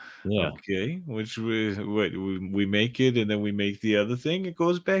 Joshua. Yeah. Okay. Which we make it and then we make the other thing. It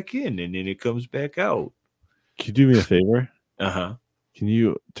goes back in and then it comes back out. Can you do me a favor? Can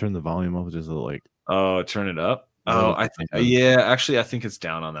you turn the volume up just a little, like? Oh, turn it up. Oh, I think. Yeah, actually, I think it's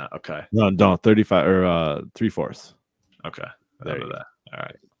down on that. Okay. No, 35 or 3/4. Okay. There you go. All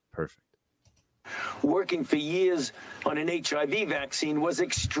right. Perfect. Working for years on an HIV vaccine was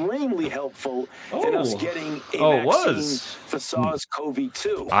extremely helpful in us getting a vaccine for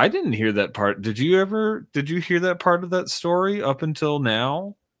SARS-CoV-2. I didn't hear that part. Did you hear that part of that story up until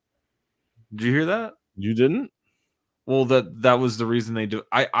now? Did you hear that? You didn't? Well, that was the reason they do.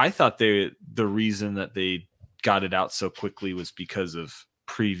 I thought the reason that they got it out so quickly was because of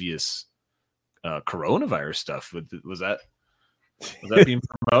previous coronavirus stuff. Was that being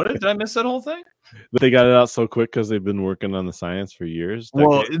promoted? Did I miss that whole thing? They got it out so quick because they've been working on the science for years.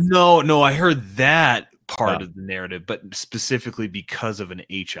 Well, no, I heard that part of the narrative, but specifically because of an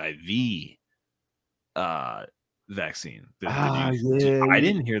HIV vaccine. I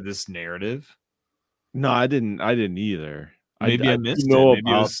didn't hear this narrative. No, I didn't either. Maybe I missed it. Maybe it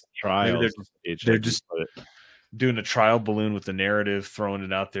was trials. They're just doing a trial balloon with the narrative, throwing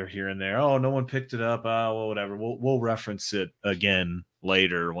it out there here and there. Oh, no one picked it up. Oh, well, whatever. We'll reference it again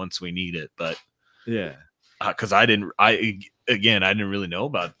later once we need it. But yeah, because I didn't really know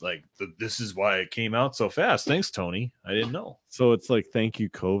about this is why it came out so fast. Thanks, Tony. I didn't know. So it's like, thank you,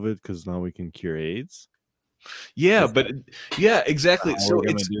 COVID, because now we can cure AIDS. Yeah, yeah, exactly. So we're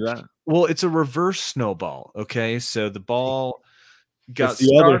gonna do that. Well, it's a reverse snowball. Okay, so the ball got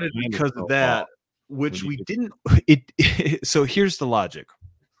started because of that, which we didn't. So here's the logic.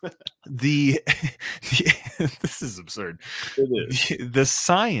 This is absurd. It is. The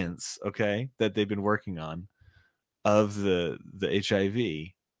science, okay, that they've been working on of the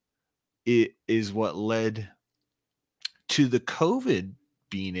HIV, it is what led to the COVID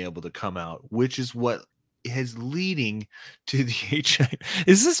being able to come out, which is what is leading to the HIV.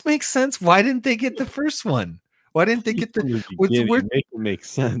 Does this make sense? Why didn't they get the first one? Why didn't they get the? Make it make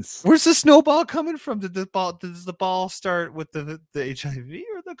sense. Where's the snowball coming from? Does the ball start with the HIV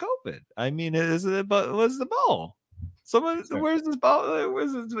or the COVID? I mean, what's the ball? Where's this ball?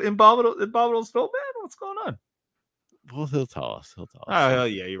 Where's this abominable snowman? What's going on? Well, he'll tell us. Oh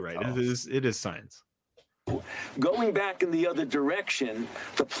yeah, you're right. It is science. Going back in the other direction,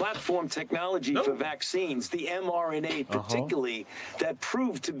 the platform technology for vaccines, the mRNA particularly, that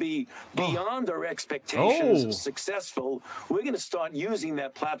proved to be beyond our expectations successful, we're going to start using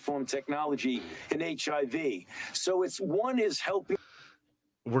that platform technology in HIV. So one is helping.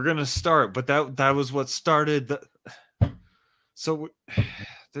 We're going to start, but that was what started so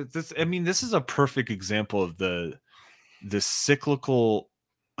this is a perfect example of the cyclical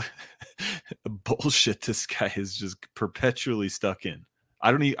bullshit this guy is just perpetually stuck in.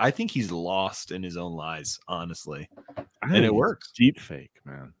 I think he's lost in his own lies, honestly. And it works. Deep fake,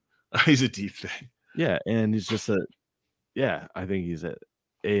 man. He's a deep fake. Yeah, and he's just I think he's an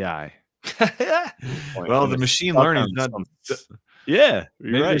AI. Well, the machine learning is not. Yeah,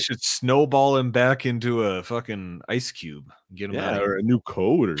 maybe they should snowball him back into a fucking ice cube. Get him out or a new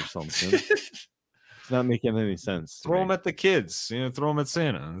code or something. It's not making any sense. Throw him at the kids. Throw him at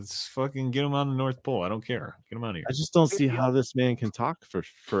Santa. Let's fucking get him on the North Pole. I don't care. Get him out of here. I just don't see how this man can talk for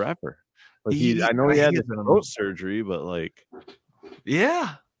forever. Like I know he had throat surgery, but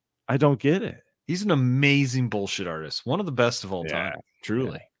yeah. I don't get it. He's an amazing bullshit artist. One of the best of all time.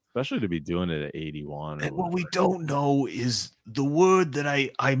 Truly. Yeah. Especially to be doing it at 81. And what we don't know is the word that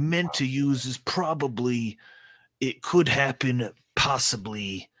I meant to use is probably, it could happen,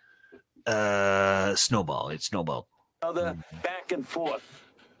 possibly, snowball. It snowballed. Another back and forth.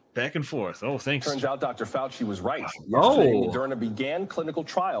 Back and forth. Oh, thanks. Turns out Dr. Fauci was right. Yesterday, Moderna began clinical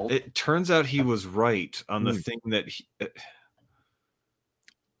trials. It turns out he was right on the thing that he...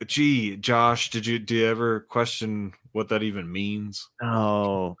 Gee, Josh, do you ever question what that even means?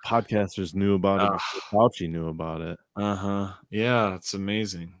 No, podcasters knew about it. Fauci knew about it. Yeah, it's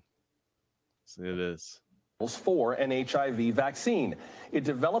amazing. It is. For an HIV vaccine. It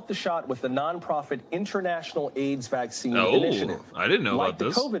developed the shot with the nonprofit International AIDS Vaccine Initiative. I didn't know about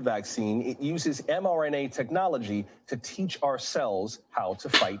this. Like the COVID vaccine, it uses mRNA technology to teach our cells how to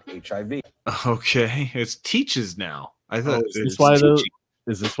fight HIV. Okay, it's teaches now. I thought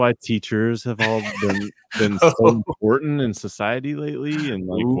is this why teachers have all been so important in society lately, and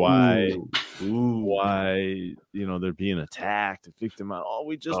like why they're being attacked, victimized?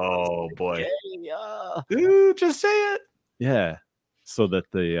 We just just say it. Yeah, so that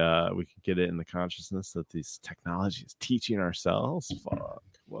we can get it in the consciousness that this technology is teaching ourselves. Fuck,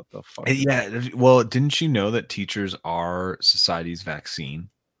 what the fuck? Yeah, well, didn't you know that teachers are society's vaccine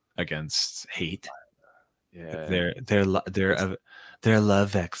against hate? Yeah, they're a love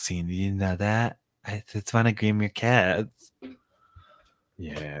vaccine. Do you know that? I just want to groom your cats.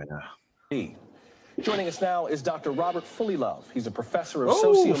 Yeah. Joining us now is Dr. Robert Fullilove. He's a professor of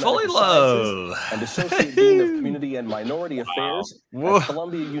sociomedical sciences and associate dean of community and minority affairs at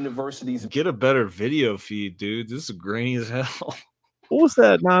Columbia University's. Get a better video feed, dude. This is grainy as hell. What was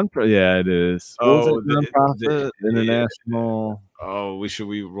that nonprofit? Yeah, it is. Nonprofit international. Should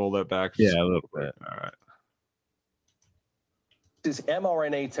we roll that back? Yeah, a little bit. All right. Is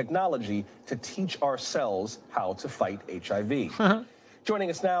mRNA technology to teach our cells how to fight HIV. Joining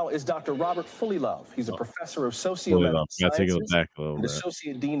us now is Dr. Robert Fullilove. He's a professor of sociomedical sciences and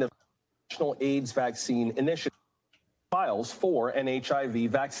associate dean of National AIDS Vaccine Initiative. Trials for an HIV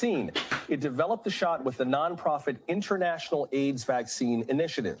vaccine. It developed the shot with the nonprofit International AIDS Vaccine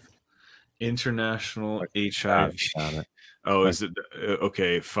Initiative. International HIV. Oh, is it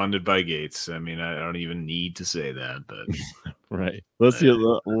okay? Funded by Gates. I mean, I don't even need to say that, but right. Let's see.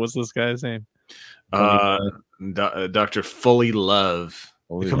 What's this guy's name? Dr. Fullilove.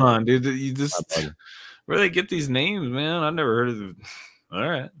 Come on, dude. Where do they get these names, man? I've never heard of them. All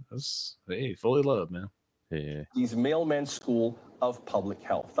right, Fullilove, man. Yeah. He's Mailman School of Public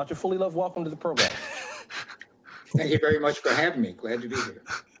Health. Dr. Fullilove, welcome to the program. Thank you very much for having me. Glad to be here.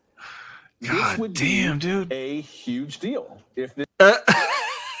 God damn, dude. A huge deal. If this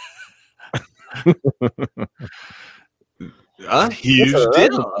a huge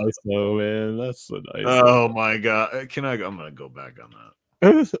deal. Oh man, that's so nice. Oh my god. Can I go? I'm gonna go back on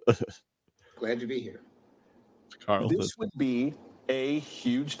that. Glad to be here. This would be a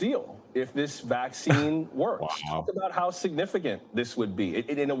huge deal if this vaccine works. Wow. Talk about how significant this would be.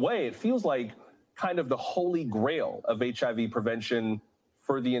 In a way, it feels like kind of the holy grail of HIV prevention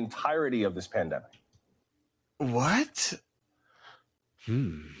for the entirety of this pandemic. What?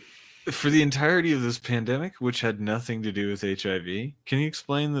 For the entirety of this pandemic, which had nothing to do with HIV? Can you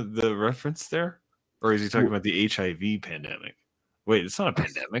explain the reference there? Or is he talking about the HIV pandemic? Wait, it's not a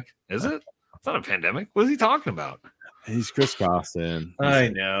pandemic, is it? It's not a pandemic. What is he talking about? He's Chris Costin. I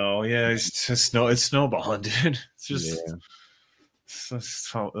know. Yeah, it's snowballing, dude. It's just...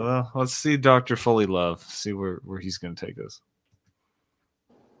 Yeah. Well, let's see Dr. Fullilove. See where he's going to take us.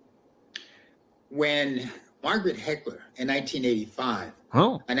 When Margaret Heckler in 1985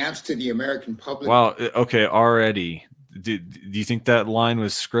 announced to the American public... Wow, okay, already. Do you think that line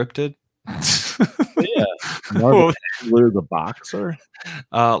was scripted? Yeah. Margaret Heckler, the boxer?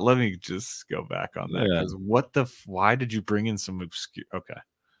 Let me just go back on that. Yeah. Why did you bring in some obscure... Okay.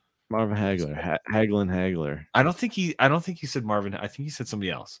 Marvin Hagler. Hagler. I don't think he said Marvin. I think he said somebody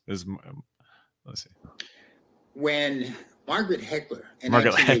else. Let's see. When... Margaret Heckler.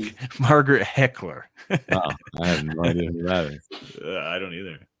 Margaret Heckler. Wow, I have no idea who that is. I don't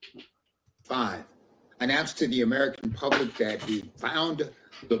either. 5 announced to the American public that he found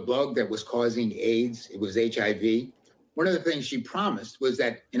the bug that was causing AIDS. It was HIV. One of the things she promised was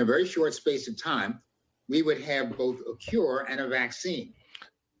that in a very short space of time, we would have both a cure and a vaccine.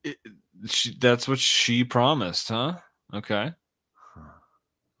 That's what she promised, huh? Okay.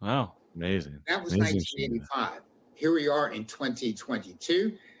 Wow. Amazing. That was 1985. Here we are in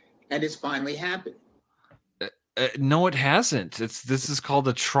 2022, and it's finally happened. No, it hasn't. This is called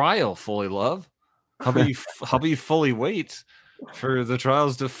a trial, Fullilove. How about you fully wait? for the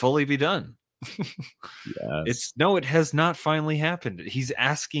trials to fully be done. Yes. It has not finally happened. He's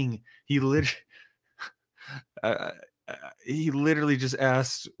asking. He literally just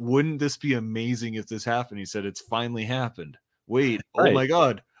asked, "Wouldn't this be amazing if this happened?" He said, "It's finally happened." Wait, right. Oh my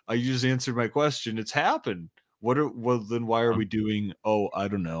God! I just answered my question. It's happened. Then why are we doing? Oh, I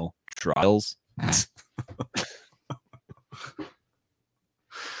don't know, trials.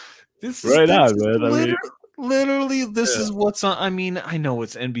 This right on, man. Literally, this is what's on. I mean, I know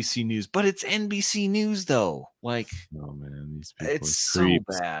it's NBC News, but it's NBC News though. Like, oh man, these people it's so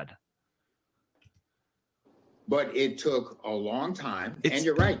bad. But it took a long time, and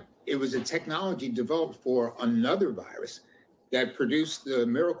you're right. It was a technology developed for another virus that produced the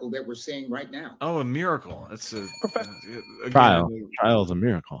miracle that we're seeing right now. Oh, a miracle! It's a trial. Trial is a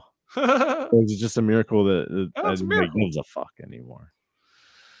miracle. It's just a miracle that nobody gives a fuck anymore.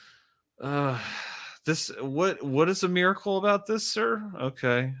 What is a miracle about this, sir?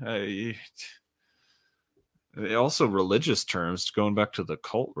 Okay. Also religious terms, going back to the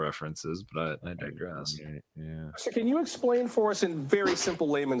cult references, but I digress. Yeah. So can you explain for us in very simple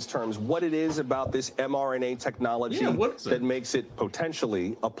layman's terms what it is about this mRNA technology that makes it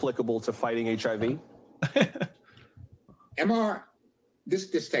potentially applicable to fighting HIV?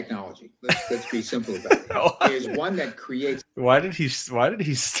 This technology, let's be simple about it, is one that creates. Why did he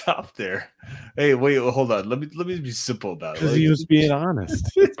stop there? Hey, wait, hold on. Let me be simple about it. Because he was being honest.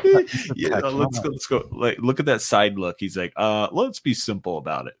 Yeah, let's go. Like, look at that side look. He's like, let's be simple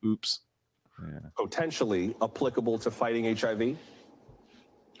about it. Oops. Yeah. Potentially applicable to fighting HIV.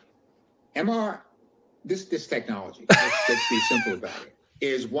 This technology, let's be simple about it,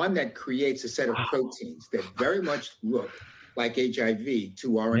 is one that creates a set of proteins that very much look like HIV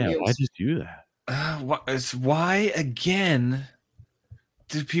to our immune system. Why'd you do that? Why again?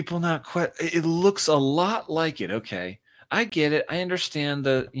 Did people not quite? It looks a lot like it. Okay, I get it. I understand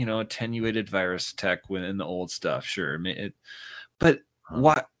the attenuated virus tech in the old stuff. Sure, but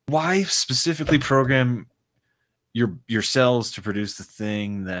why specifically program your cells to produce the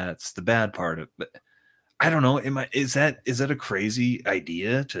thing that's the bad part of it? I don't know. Is that a crazy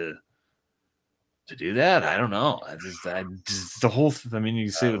idea to do that? I don't know. The whole. I mean, you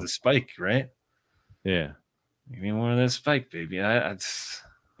say with the spike, right? Yeah. You need more of that spike, baby. I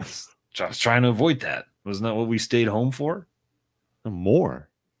was trying to avoid that. Wasn't that what we stayed home for? More.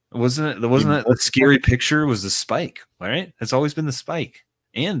 Wasn't that the scary picture? Was the spike, right? It's always been the spike,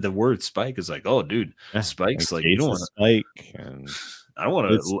 and the word spike is like, oh, dude, spikes like you don't want to spike, and I don't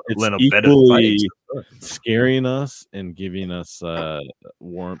want to let a bed of spikes scaring us and giving us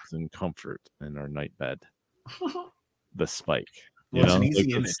warmth and comfort in our night bed. The spike. It's an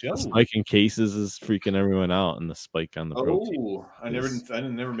easy image. The spike in cases is freaking everyone out, and the spike on the protein. Oh, I never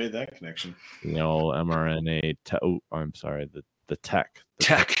made that connection. mRNA. I'm sorry, the tech.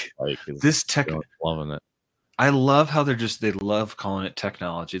 This tech, loving it. I love how they love calling it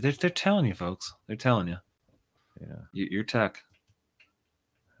technology. They're telling you, folks. They're telling you. Yeah, your tech.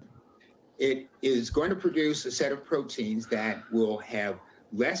 It is going to produce a set of proteins that will have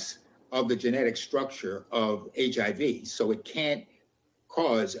less of the genetic structure of HIV, so it can't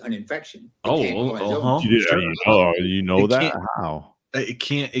cause an infection. You know that? How?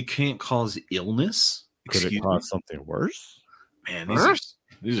 It can't cause illness. Could it cause something worse? Man,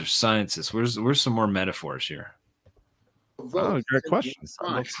 these are scientists. Where's some more metaphors here? Great questions.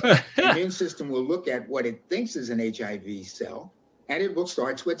 The immune system will look at what it thinks is an HIV cell, and it will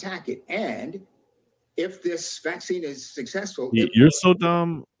start to attack it. And if this vaccine is successful, you're so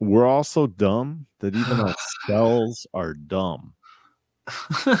dumb. We're all so dumb that even our cells are dumb.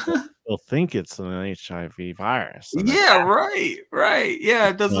 They'll think it's an HIV virus. Yeah, right. Yeah,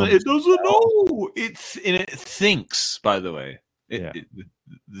 it doesn't know. It thinks, by the way.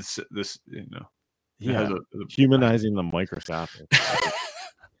 Humanizing the microscopic.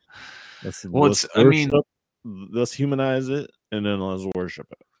 Let's humanize it and then let's worship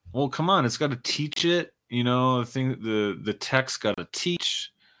it. Well, come on, it's got to teach it. The tech's got to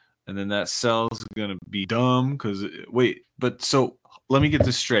teach, and then that cell's gonna be dumb because so let me get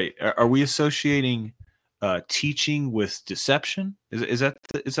this straight. Are we associating teaching with deception? Is that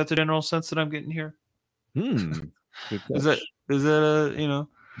the general sense that I'm getting here? Is that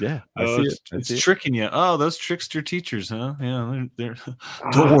Yeah, I see it. It's tricking you. Oh, those trickster teachers, huh? Yeah, they're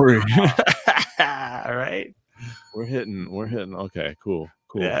don't worry. All right. We're hitting. Okay, cool.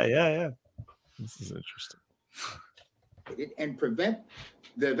 Yeah. This is interesting. and prevent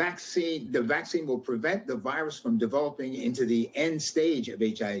the vaccine. The vaccine will prevent the virus from developing into the end stage of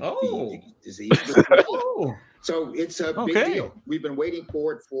HIV disease. So it's a big deal. We've been waiting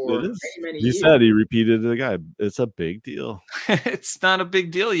for it for many years. He said, he repeated to the guy, it's a big deal. It's not a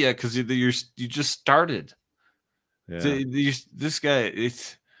big deal yet because you just started. Yeah. This guy,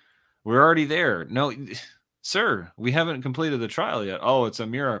 we're already there. No, sir, we haven't completed the trial yet. Oh, it's a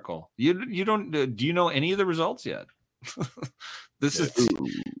miracle. You don't. Do you know any of the results yet? This is.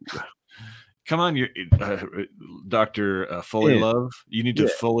 Come on, you Dr. Fully Love. You need to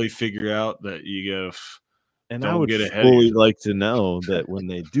fully figure out that you go. And I would fully like to know that when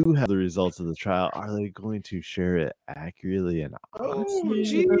they do have the results of the trial, are they going to share it accurately and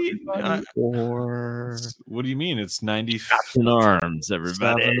honestly? Or what do you mean? It's 90 in arms,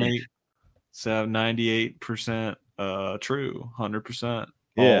 everybody. 98% true, 100%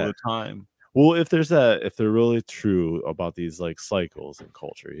 all the time. Well, if they're really true about these like cycles in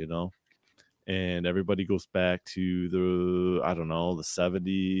culture, you know, and everybody goes back to the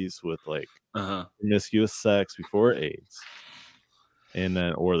 70s with like promiscuous sex before AIDS, and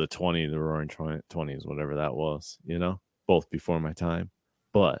then or the roaring 20s, whatever that was, you know, both before my time.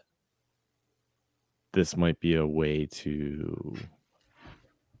 But this might be a way to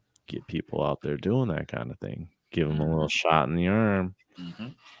get people out there doing that kind of thing. Give them a little shot in the arm.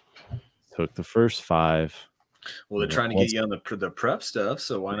 Took the first 5. Well, they're trying to get you on the prep stuff,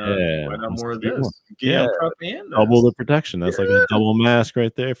 so why not more of this? Get prep and double the protection. That's like a double mask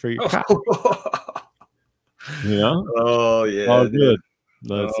right there for your cock. You know? Oh yeah, all good.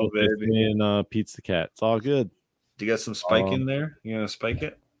 That's baby. And Pete's the cat. It's all good. Do you got some spike in there? You gonna spike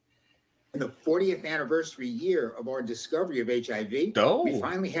it? In the 40th anniversary year of our discovery of HIV, we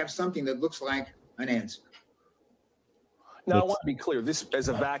finally have something that looks like an answer. Now, I want to be clear. This, as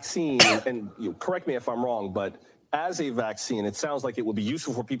a vaccine, and correct me if I'm wrong, but as a vaccine, it sounds like it would be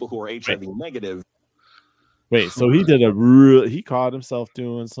useful for people who are HIV negative. Wait, so he he caught himself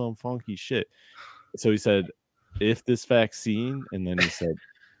doing some funky shit. So he said, if this vaccine, and then he said,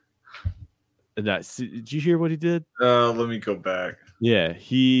 did you hear what he did? Let me go back. Yeah,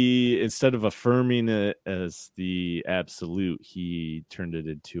 he, instead of affirming it as the absolute, he turned it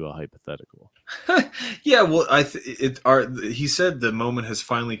into a hypothetical. Yeah, well, he said the moment has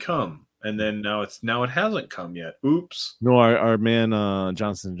finally come, and then now it hasn't come yet. Oops. No, our man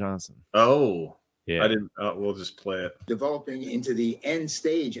Johnson. Oh, yeah. I didn't. We'll just play it. Developing into the end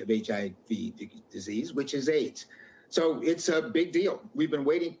stage of HIV disease, which is AIDS. So it's a big deal. We've been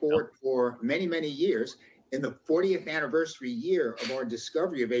waiting for it for many, many years. In the 40th anniversary year of our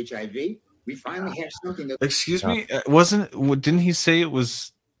discovery of HIV, we finally have something that. Excuse me, didn't he say it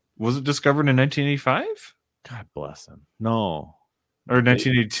was it discovered in 1985? God bless him. No. Or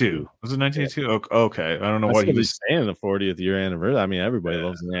 1982. Was it 1982? Yeah. Okay. I don't know what he was saying. The 40th year anniversary. I mean, everybody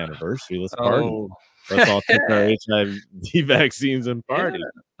loves an anniversary. Let's party. Let's all take our HIV vaccines and party.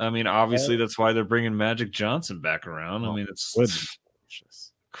 Yeah. I mean, obviously, that's why they're bringing Magic Johnson back around. I mean, it's of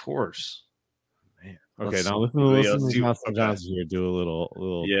course. Man. Okay, now listen to Johnson here do a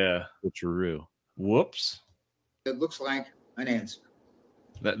little switcheroo. Whoops. It looks like an answer.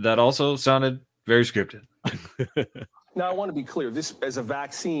 That also sounded very scripted. Now, I want to be clear. This, as a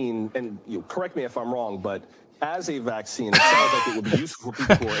vaccine, and correct me if I'm wrong, but as a vaccine, it sounds like it would be useful for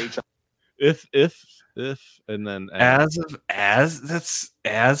people who are HIV. If, and then as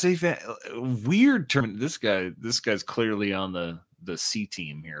a weird term. This guy's clearly on the C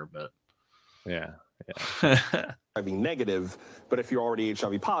team here, but yeah. HIV negative, but if you're already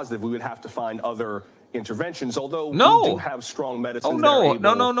HIV positive, we would have to find other interventions. Although we do have strong medicines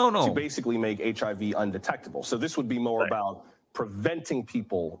to basically make HIV undetectable. So this would be more about preventing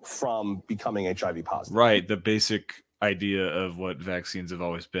people from becoming HIV positive. Right. The basic idea of what vaccines have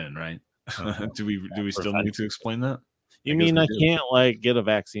always been, right? Do we still need to explain that? You mean I can't like get a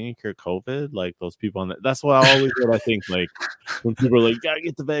vaccine and cure COVID? Like those people on that. That's what I think. Like when people are like, gotta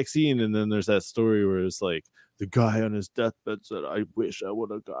get the vaccine, and then there's that story where it's like the guy on his deathbed said, I wish I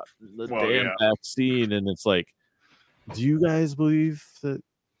would have gotten the damn vaccine. And it's like, do you guys believe that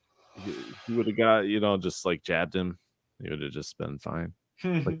he would have got, just like jabbed him? He would have just been fine.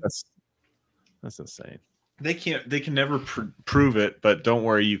 Like that's insane. They can never prove it, but don't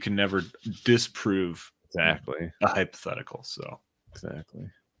worry, you can never disprove exactly a hypothetical. So exactly.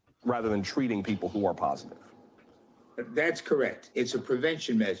 Rather than treating people who are positive. That's correct. It's a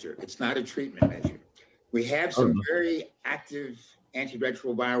prevention measure. It's not a treatment measure. We have some very active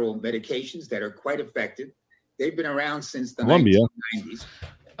antiretroviral medications that are quite effective. They've been around since the 1990s.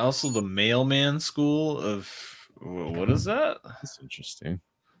 Also, the mailman school of what is that? That's interesting.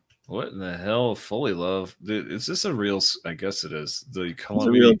 What in the hell? Fully Love? Dude, is this a real? I guess it is. He's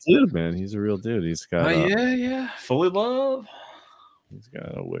a real dude, man. He's a real dude. He's got. Yeah. Fully Love. He's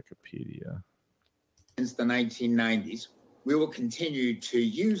got a Wikipedia. Since the 1990s, we will continue to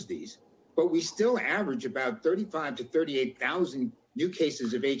use these, but we still average about 35 to 38,000 new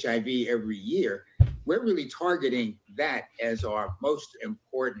cases of HIV every year. We're really targeting that as our most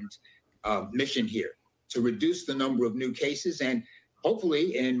important mission here, to reduce the number of new cases and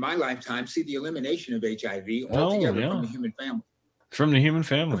hopefully, in my lifetime, see the elimination of HIV altogether from the human family. From the human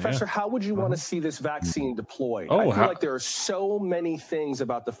family. Professor, how would you want to see this vaccine deployed? I feel like there are so many things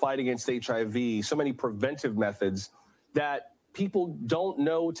about the fight against HIV, so many preventive methods that people don't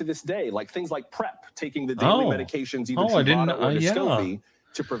know to this day, like things like PrEP, taking the daily medications, either Truvada or Descovy,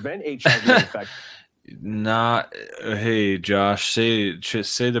 to prevent HIV infection. Hey, Josh, say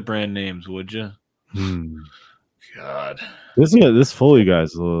the brand names, would you? God. This Foley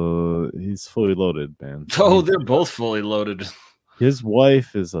guy's he's fully loaded, man. Oh, they're both fully loaded. His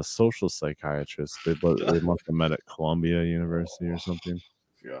wife is a social psychiatrist. They must have met at Columbia University or something.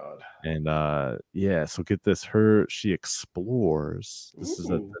 God. And so get this. She explores. This is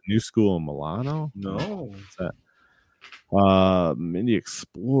at the new school in Milano. No. What's that? Mindy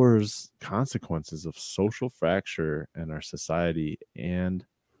explores consequences of social fracture in our society and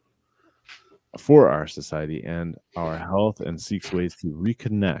for our society and our health, and seeks ways to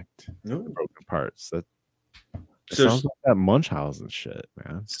reconnect the broken parts. That sounds like that Munchausen shit,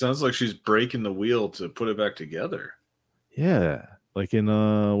 man. Sounds like she's breaking the wheel to put it back together. Yeah, like in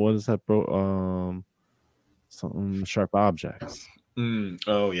what is that, bro? Something Sharp Objects.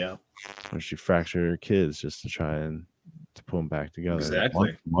 Oh yeah, where she fractured her kids just to try and to put them back together.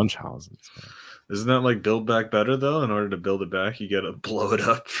 Exactly. Munchausen. Isn't that like Build Back Better though? In order to build it back, you got to blow it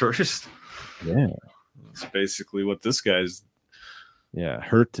up first. Yeah, that's basically what this guy's. Yeah,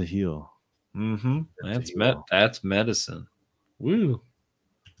 hurt to heal. That's medicine. Woo.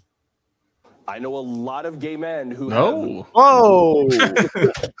 I know a lot of gay men who have... Whoa!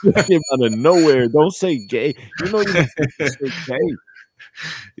 Came out of nowhere. Don't say gay. You know you say gay.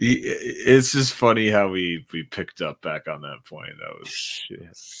 It's just funny how we picked up back on that point. That was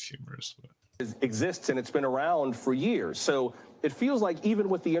humorous. Exists and it's been around for years. So it feels like even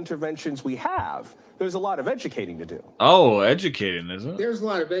with the interventions we have, there's a lot of educating to do. Oh, educating, isn't it? There's a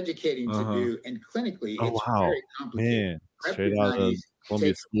lot of educating to do, and clinically, it's very complicated. Man, straight out of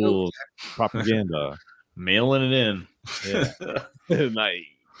Columbia School propaganda. Mailing it in. Yeah.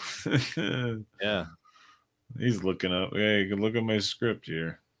 Nice. Yeah. He's looking up. Hey, you can look at my script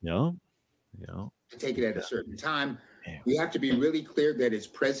here. Yeah. Take it at a certain time. You have to be really clear that it's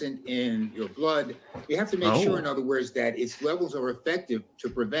present in your blood. You have to make sure, in other words, that its levels are effective to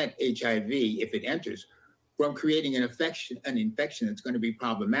prevent HIV, if it enters, from creating an infection that's going to be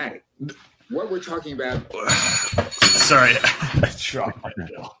problematic. What we're talking about. Sorry, I dropped my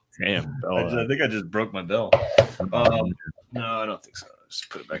bell. Damn, I think I just broke my bell. No, I don't think so. I'll just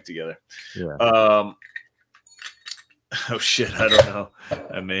put it back together. Yeah. Oh shit! I don't know.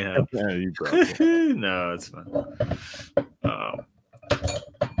 I may have. Yeah, you broke it. No, it's fine.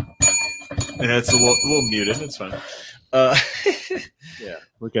 Yeah, it's a little muted. It's fine. Yeah,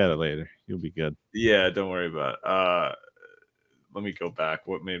 look at it later. You'll be good. Yeah, don't worry about it. Let me go back.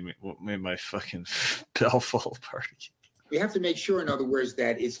 What made my fucking bell fall apart? We have to make sure, in other words,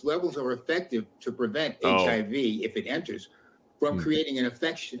 that its levels are effective to prevent HIV, if it enters, from creating an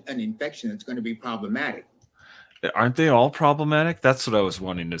infection that's going to be problematic. Aren't they all problematic? That's what I was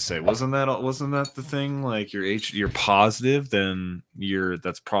wanting to say. Wasn't that the thing? Like you're positive, then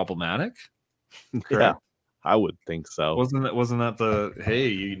that's problematic. Yeah, I would think so. Wasn't that the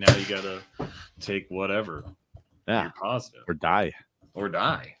hey? Now you gotta take whatever. Yeah, you're positive or die,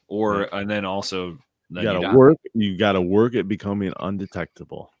 and then also you gotta work. You gotta work at becoming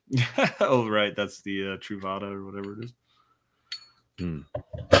undetectable. Oh right, that's the Truvada or whatever it is.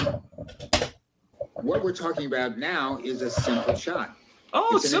 What we're talking about now is a simple shot.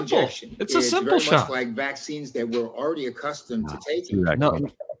 Oh, it's simple. Injection. It's a simple very shot. Much like vaccines that we're already accustomed to taking. No,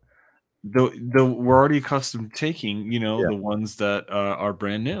 we're already accustomed to taking. The ones that are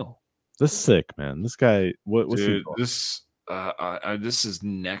brand new. This is sick, man. This guy. What's dude? This is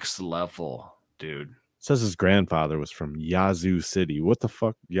next level, dude. It says his grandfather was from Yazoo City. What the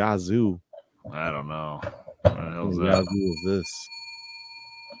fuck, Yazoo? I don't know. What the hell is that? Yazoo is this?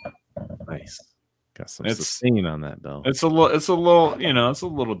 Nice. Got some sustain on that though. It's a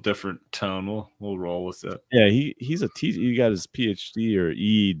little different tone. We'll roll with it. Yeah, he's a teacher. He got his PhD or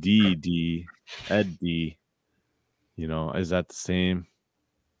EDD, EdD. Is that the same?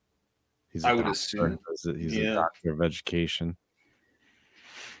 I would assume he's a doctor of education.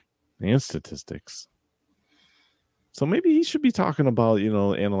 and statistics. So maybe he should be talking about,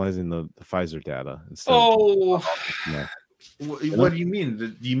 analyzing the Pfizer data instead. What do you mean?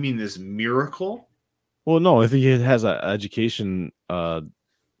 Do you mean this miracle? Well, no, if he has an education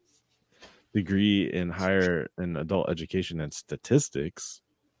degree in adult education and statistics.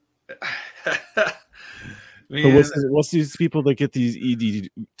 Man. So what's these people that get these ED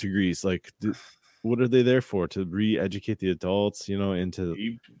degrees? Like, what are they there for? To re-educate the adults, into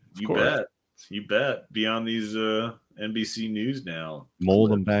you bet. Be on these NBC News now.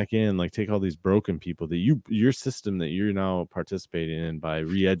 Mold them back in, like take all these broken people that your system that you're now participating in by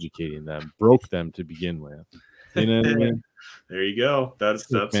re-educating them broke them to begin with. You know what I mean? There you go.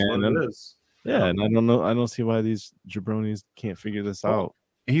 That's what it is. Yeah, and I don't see why these jabronis can't figure this out.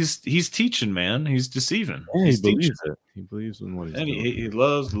 He's teaching, man. He's deceiving. Yeah, he believes it. He believes in what he's doing. He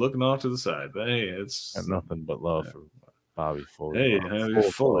loves looking off to the side. But hey, it's got nothing but love for Bobby Foley. Hey,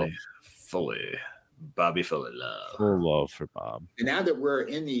 fully Bobby Foley love. Full love for Bob. And now that we're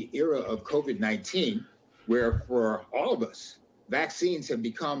in the era of COVID-19, where for all of us, vaccines have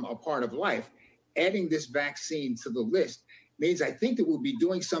become a part of life, adding this vaccine to the list means I think that we'll be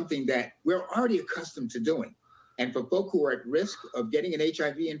doing something that we're already accustomed to doing. And for folk who are at risk of getting an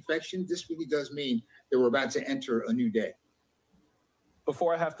HIV infection, this really does mean that we're about to enter a new day.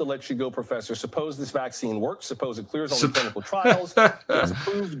 Before I have to let you go, Professor, suppose this vaccine works, suppose it clears all the clinical trials, gets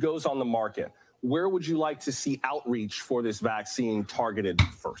approved, goes on the market. Where would you like to see outreach for this vaccine targeted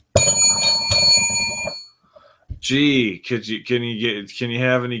first? Gee, can you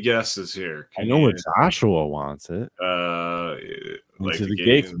have any guesses here? I know where Joshua wants it. Like the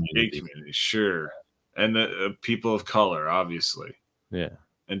gay community, sure. And the people of color, obviously. Yeah.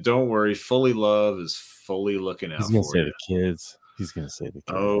 And don't worry, Fully Love is fully looking out for you. He's going to say the kids. He's going to say the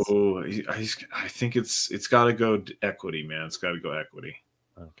kids. Oh, I think it's got to go equity, man. It's got to go equity.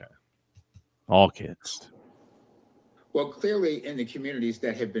 Okay. All kids. Well, clearly in the communities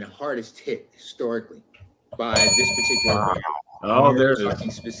that have been hardest hit historically by this particular there's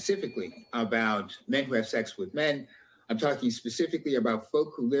talking specifically about men who have sex with men. I'm talking specifically about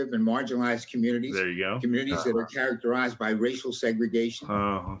folk who live in marginalized communities. There you go. Communities that are characterized by racial segregation.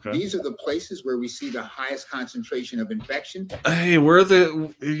 Oh, okay. These are the places where we see the highest concentration of infection. Hey, are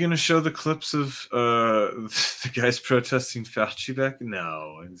you going to show the clips of the guys protesting Fauci back?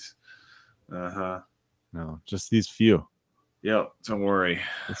 No. No, just these few. Yeah, don't worry.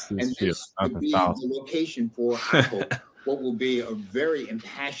 And this would be the location for, I hope, what will be a very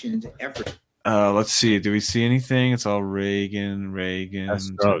impassioned effort. Let's see. Do we see anything? It's all Reagan.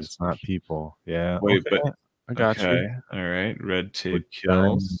 That's drugs, not people. Yeah. Wait, okay. but I got you. All right. Red tape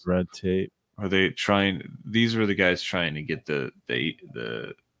kills. Red tape. Are they trying? These were the guys trying to get the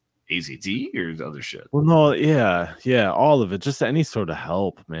AZT or the other shit. Well, no, yeah, all of it. Just any sort of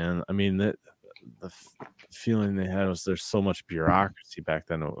help, man. I mean, the feeling they had was there's so much bureaucracy back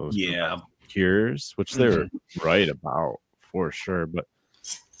then. It was cures, which they were right about for sure, but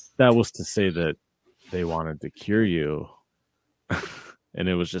that was to say that they wanted to cure you, and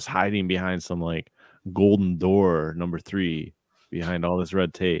it was just hiding behind some like golden door number 3 behind all this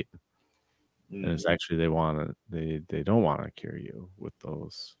red tape. And it's actually they don't want to cure you with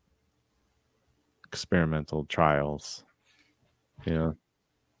those experimental trials. No,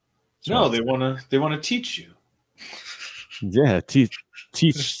 they want to teach you. Yeah, teach.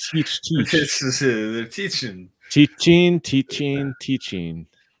 They're teaching. Teaching.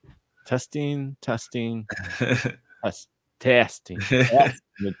 Testing. Testing.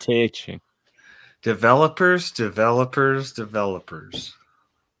 The teaching. Developers.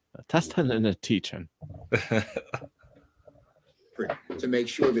 Testing and the teaching. To make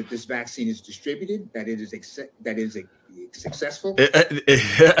sure that this vaccine is distributed, that it is successful.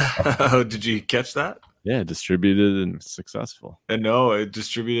 Did you catch that? Yeah, distributed and successful. And no, it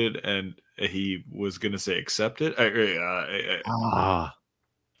distributed, and he was going to say accepted.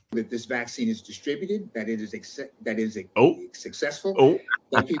 That this vaccine is distributed, that it is successful.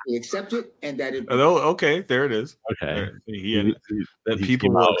 That people accept it, and that it. Oh, okay, there it is. Okay, that people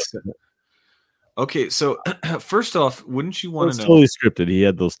will accept it. Okay, so first off, wouldn't you want to know? It's totally scripted. He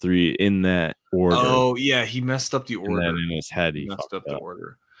had those 3 in that order. Oh yeah, he messed up the order. And then in his head, he messed up the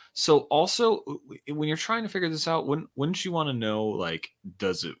order. So also, when you're trying to figure this out, wouldn't you want to know, like,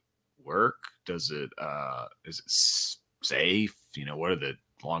 does it work? Does it is it safe? What are the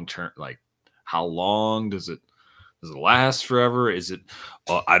long term, like, how long does it last forever? Is it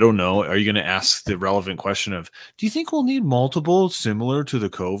I don't know. Are you going to ask the relevant question of, do you think we'll need multiple similar to the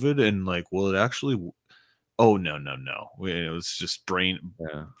COVID, and like, will it actually no, it was just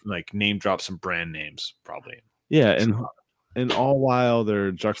like name drop some brand names probably. Yeah, and and all while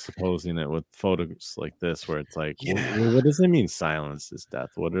they're juxtaposing it with photos like this, where it's like, what does it mean? Silence is death.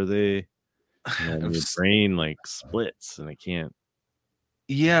 What are they? Your brain like splits and it can't.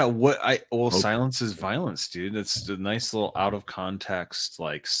 Yeah, silence is violence, dude. It's a nice little out of context,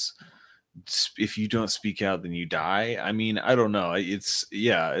 like if you don't speak out, then you die. I mean, I don't know. It's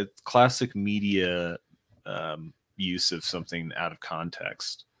classic media use of something out of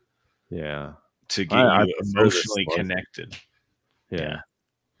context. Yeah, to get you emotionally connected. Yeah,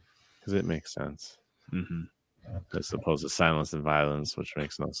 because it makes sense. Mm-hmm. As opposed to silence and violence, which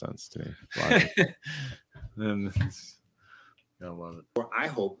makes no sense to me. I love it. I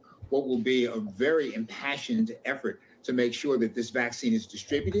hope what will be a very impassioned effort to make sure that this vaccine is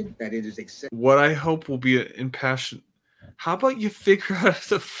distributed, that it is accepted. What I hope will be an impassioned. How about you figure out if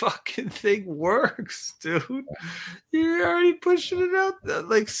the fucking thing works, dude? You're already pushing it out.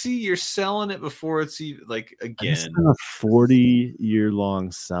 Like, see, you're selling it before it's even like again. It's been a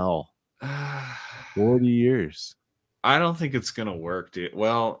 40-year-long sell. 40 years. I don't think it's gonna work, dude.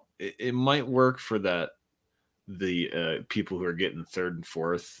 Well, it might work for the people who are getting third and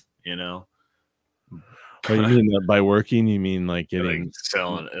fourth, you know. Oh, you mean that by working? You mean like getting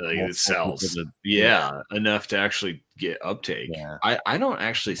selling it sells? Yeah, enough to actually get uptake. Yeah. I don't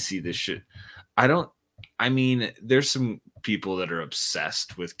actually see this shit. I mean, there's some people that are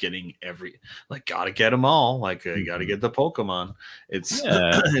obsessed with getting gotta get them all. Like, gotta get the Pokemon.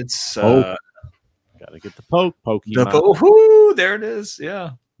 Gotta get the Pokemon. There it is.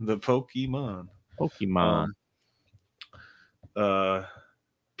 Yeah, the Pokemon. Pika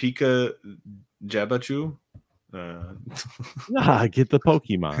Jabachu. Get the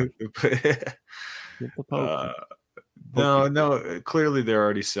Pokemon. Get the Pokemon. No, clearly they're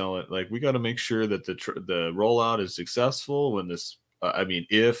already selling. Like, we got to make sure that the rollout is successful when this.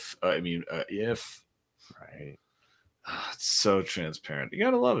 If right. It's so transparent. You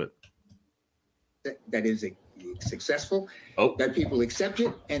gotta love it. That is successful. That people accept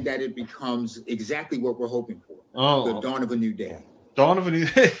it, and that it becomes exactly what we're hoping for. The dawn of a new day. Dawn of a new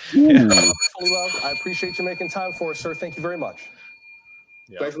day. I appreciate you making time for us, sir. Thank you very much.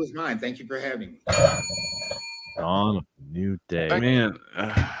 Pleasure was mine. Thank you for having me. Dawn of a new day, man.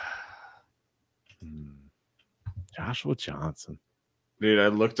 Joshua Johnson, dude. I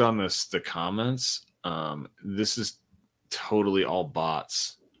looked on the comments. This is totally all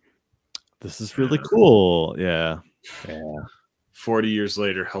bots. This is really cool. Yeah. 40 years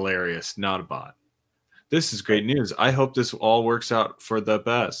later, hilarious. Not a bot. This is great news. I hope this all works out for the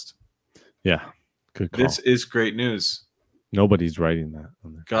best. Yeah. Good call. This is great news. Nobody's writing that.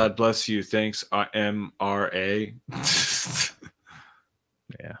 God bless you. Thanks, MRA.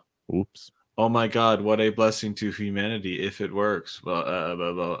 Yeah. Oops. Oh my God! What a blessing to humanity if it works. Well,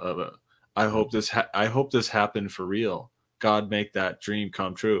 I hope this. I hope this happened for real. God, make that dream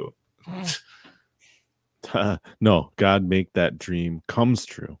come true. No, God, make that dream comes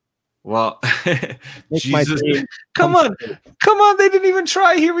true. Well, Jesus, come on. They didn't even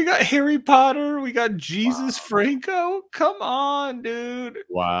try here. We got Harry Potter. We got Jesus Franco. Come on, dude.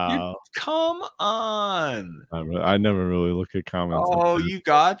 Wow. Come on. I never really look at comments. Oh, you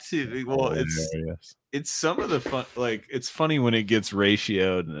got to. Well, it's some of the fun. Like, it's funny when it gets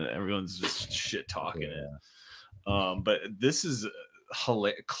ratioed and everyone's just shit talking it. But this is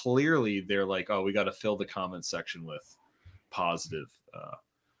clearly they're like, oh, we got to fill the comment section with positive.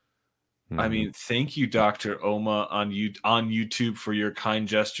 I mean, thank you, Dr. Oma on YouTube for your kind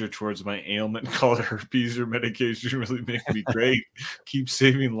gesture towards my ailment called herpes. Your medication really makes me great. Keep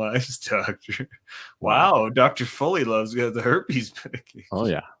saving lives, doctor. Wow, Dr. Fully loves got the herpes medication. Oh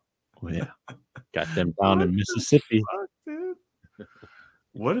yeah. Got them down in Mississippi.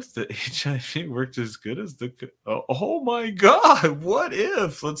 What if the HIV worked as good as the? Oh my God! What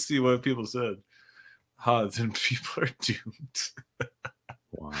if? Let's see what people said. Then people are doomed.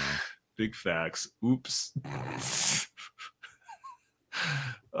 Wow. Big facts. Oops.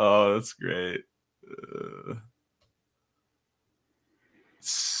 Oh, that's great.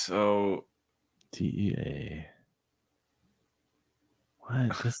 So DEA.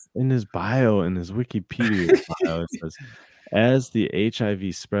 What? This in his bio, in his Wikipedia bio, it says, as the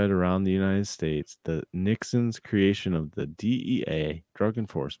HIV spread around the United States, the Nixon's creation of the DEA, Drug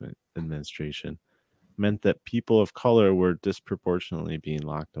Enforcement Administration, meant that people of color were disproportionately being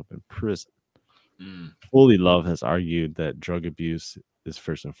locked up in prison. Fully Love has argued that drug abuse is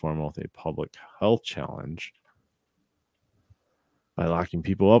first and foremost a public health challenge. By locking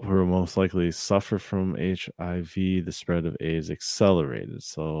people up who are most likely to suffer from HIV, the spread of AIDS accelerated.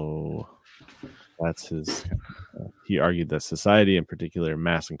 So that's his. He argued that society, in particular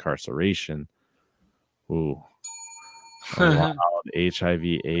mass incarceration, allowed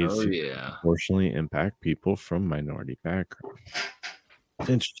HIV/AIDS to unfortunately impact people from minority backgrounds. It's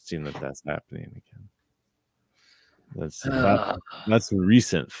interesting that that's happening again. That's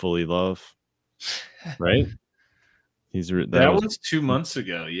recent. Fully Love, right? That was 2 months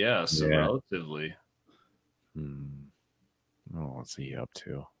ago. Yeah, so relatively. Oh, what's he up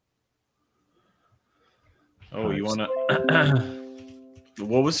to? Oh, you want to?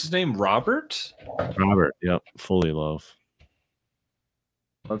 What was his name? Robert? Robert. Yep. Fully Love.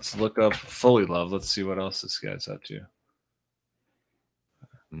 Let's look up Fully Love. Let's see what else this guy's up to.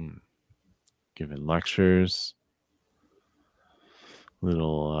 Giving lectures.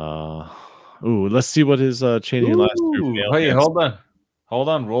 Let's see what his changing lives through. Hey, hold on.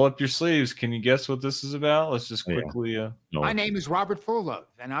 Roll up your sleeves. Can you guess what this is about? Let's just quickly. My name is Robert Fullilove,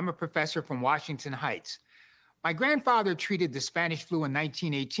 and I'm a professor from Washington Heights. My grandfather treated the Spanish flu in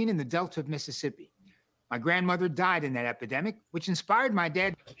 1918 in the Delta of Mississippi. My grandmother died in that epidemic, which inspired my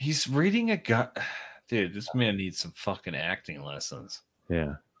dad. He's reading a guy. Dude, this man needs some fucking acting lessons.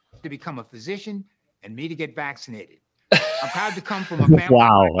 Yeah. To become a physician and me to get vaccinated. I'm proud to come from a family.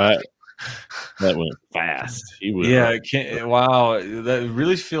 Wow. That went fast. Wow. That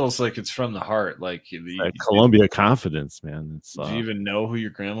really feels like it's from the heart. Like Columbia confidence, man. Do you even know who your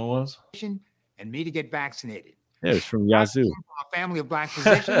grandma was? And me to get vaccinated. Yeah, it's from Yazoo. From a family of Black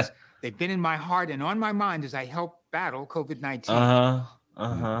physicians. They've been in my heart and on my mind as I help battle COVID-19.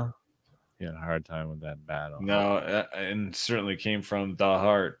 You had a hard time with that battle. No, and certainly came from the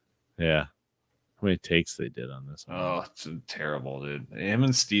heart. Yeah. How many takes they did on this one? Oh, it's terrible, dude. Him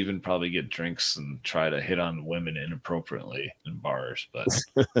and Steven probably get drinks and try to hit on women inappropriately in bars, but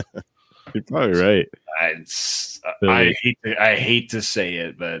you're probably right. I hate to say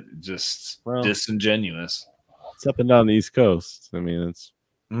it, but just disingenuous. It's up and down the East Coast. I mean, it's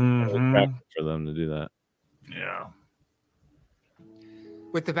for them to do that. Yeah.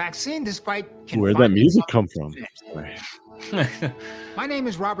 With the vaccine, despite where'd that music come from? My name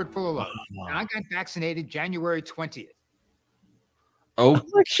is Robert Fullilove, and I got vaccinated January 20th.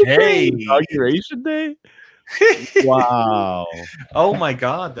 Okay. Inauguration day? Wow. Oh my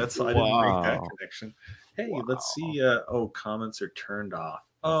God. I didn't make that connection. Hey, let's see. Comments are turned off.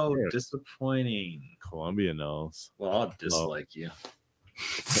 Oh, disappointing. Columbia knows. Well, I'll dislike you.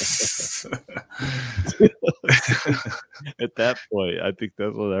 At that point, I think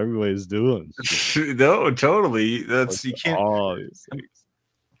that's what everybody's doing. No, totally. That's you can't.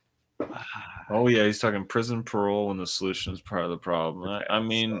 Oh yeah, he's talking prison parole when the solution is part of the problem. I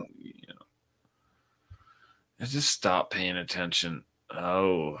mean, just stop paying attention.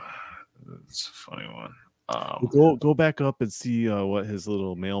 Oh, that's a funny one. Go back up and see what his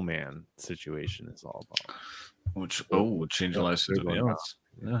little mailman situation is all about. Changing lives through the mail.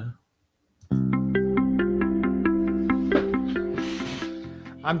 Yeah.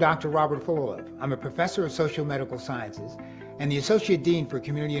 I'm Dr. Robert Fullilove. I'm a professor of social medical sciences and the associate dean for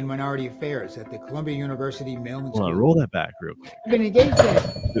community and minority affairs at the Columbia University Mailman School. Roll that back real quick. I've been engaged in.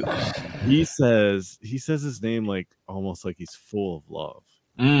 He says his name like almost like he's full of love.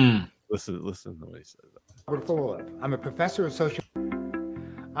 Listen to what he says. Robert Fullilove. I'm a professor of social.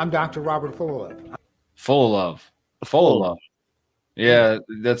 I'm Dr. Robert Fullilove. Full of love. Yeah,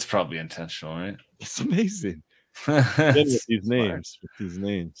 that's probably intentional, right? It's amazing. with these names.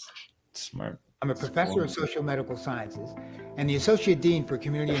 Smart. I'm a professor of social medical sciences and the associate dean for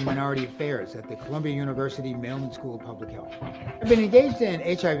community and minority affairs at the Columbia University Mailman School of Public Health. I've been engaged in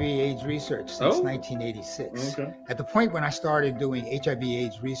HIV/AIDS research since 1986. Okay. At the point when I started doing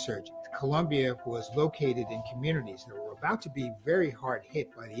HIV/AIDS research, Columbia was located in communities that were about to be very hard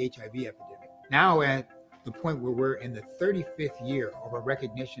hit by the HIV epidemic. Now at the point where we're in the 35th year of a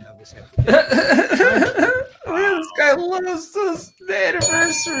recognition of this epidemic. This guy loves those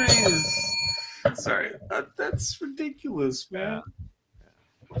anniversaries. Sorry, that's ridiculous, man.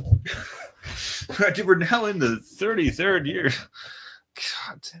 We're now in the 33rd year.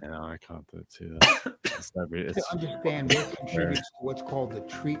 God damn. I caught that too. To understand what contributes to what's called the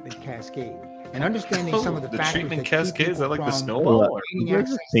treatment cascade, and understanding some of the factors. Treatment cascade, is that like the snowball? They're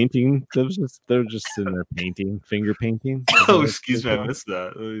just painting. They're just sitting there painting, finger painting. Oh, excuse me, I missed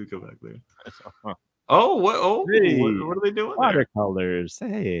that. Let me go back there. Oh, what? Oh, hey, what are they doing? Watercolors.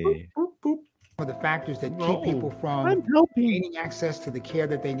 Hey. Boop, boop. One of the factors that keep people from gaining access to the care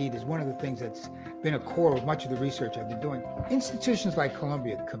that they need is one of the things that's been a core of much of the research I've been doing. Institutions like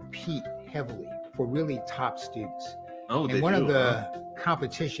Columbia compete heavily for really top students. And one of the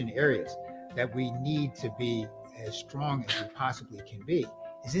competition areas that we need to be as strong as we possibly can be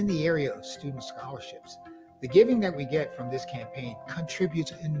is in the area of student scholarships. The giving that we get from this campaign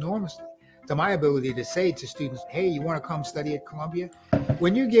contributes enormously to my ability to say to students, hey, you want to come study at Columbia?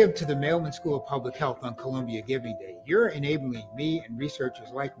 When you give to the Mailman School of Public Health on Columbia Giving Day, you're enabling me and researchers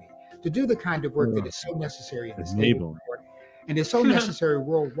like me to do the kind of work that is so necessary in the state of New York and is so necessary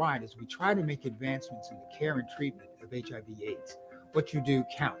worldwide as we try to make advancements in the care and treatment of HIV/AIDS. What you do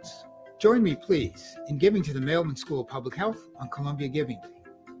counts. Join me, please, in giving to the Mailman School of Public Health on Columbia Giving Day.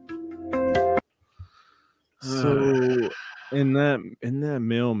 So in that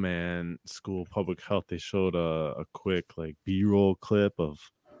Mailman School of Public Health, they showed a quick like B-roll clip of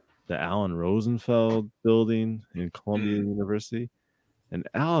the Alan Rosenfeld building in Columbia University. And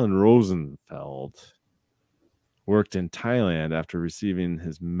Alan Rosenfeld worked in Thailand after receiving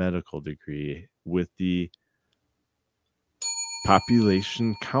his medical degree with the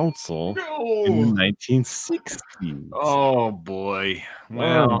Population Council in the 1960s. Oh boy!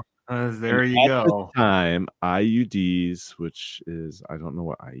 Well, there you go. At the time, IUDs, which is I don't know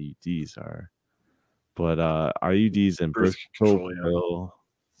what IUDs are, but IUDs and birth control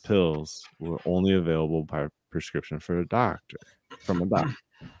pills were only available by prescription from a doctor.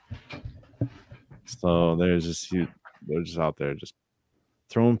 So they're just out there just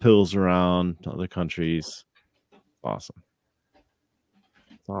throwing pills around to other countries. Awesome.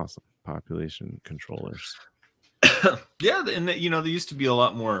 It's awesome. Population controllers. Yeah, and they used to be a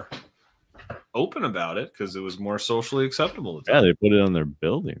lot more open about it because it was more socially acceptable. Yeah, they put it on their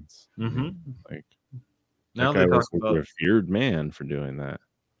buildings. Mm-hmm. Like now they talk about a revered man for doing that.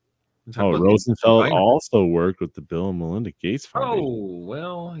 Oh, Rosenfeld also worked with the Bill and Melinda Gates Foundation. Oh,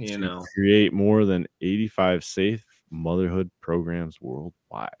 well, to create more than 85 safe motherhood programs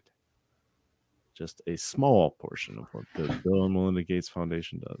worldwide. Just a small portion of what the Bill and Melinda Gates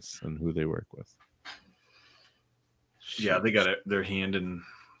Foundation does and who they work with. Yeah, they got their hand in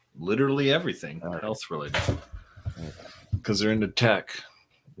literally everything health related because they're into tech,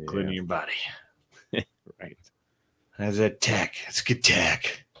 including your body. Right. How's that tech? It's good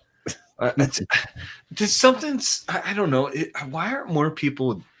tech. There's something, I don't know. Why aren't more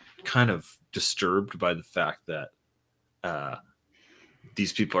people kind of disturbed by the fact that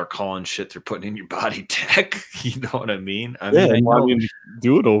these people are calling shit they're putting in your body tech? You know what I mean? I mean,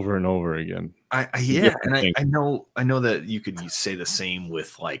 do it over and over again. I know that you could say the same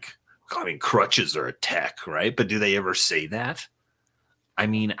with crutches are a tech, right? But do they ever say that? I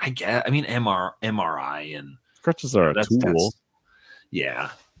mean, MRI and crutches are a tool.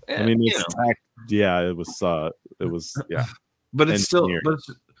 Yeah. I mean, it's tech. Yeah, it was. Yeah, but it's still.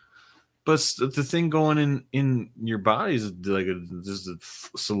 But the thing going in your body is like just a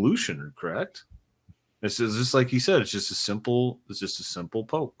solution, correct? It's just like you said. It's just a simple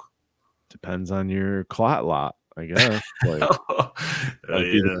poke. Depends on your clot lot, I guess. Like, might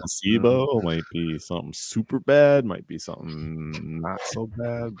be the placebo, might be something super bad, might be something not so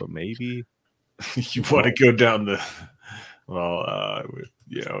bad, but maybe you want to go down the. Well, I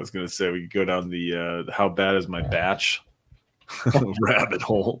was going to say we could go down the how bad is my batch rabbit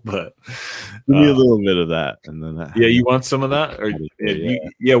hole, but give me a little bit of that, and then you want some of that, or do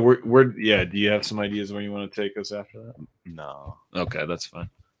you have some ideas where you want to take us after that? No, okay, that's fine.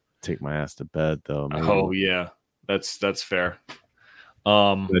 Take my ass to bed though. Maybe. Oh yeah, that's fair.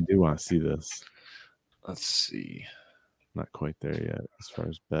 I do want to see this. Let's see. Not quite there yet as far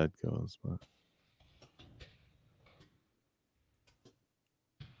as bed goes, but.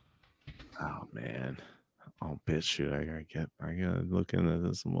 Oh man. Oh bitch, shoot, I gotta look into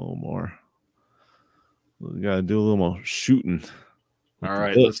this a little more. We gotta do a little more shooting. All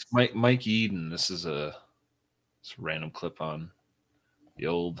right, let's Mike Eden. This is a random clip on the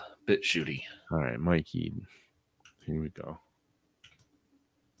old bit shooty. All right, Mike Eden. Here we go.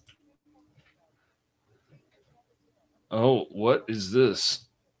 Oh, what is this?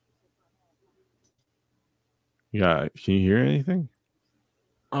 Yeah, can you hear anything?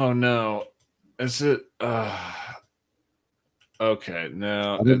 Oh no. Is it okay,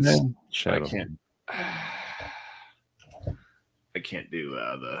 no, Shadow. I can't do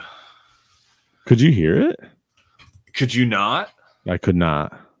the. Could you hear it? Could you not? I could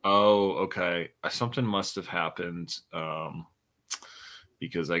not. Oh, okay. Something must have happened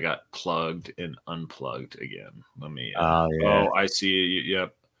because I got plugged and unplugged again. Let me Oh, I see.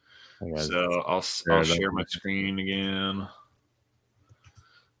 Yep. So I'll share my screen again.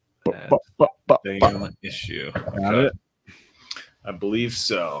 Damn issue. Got it. I believe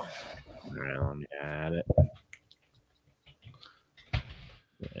so. All right, let me add it. There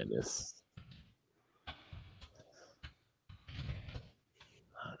it is.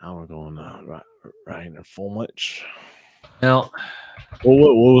 Now we're going right into full much. Well,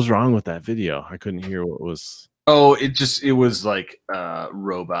 what was wrong with that video? I couldn't hear what was. Oh, it was like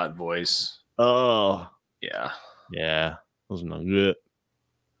robot voice. Oh, yeah. Those are not good.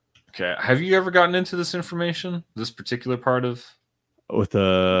 Okay, have you ever gotten into this information? This particular part of with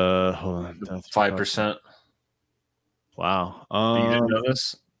hold on, 5%. Wow. You didn't know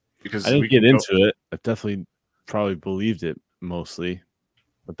this because I didn't get into it. I definitely probably believed it mostly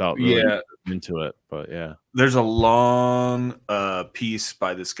without really into it. But yeah, there's a long piece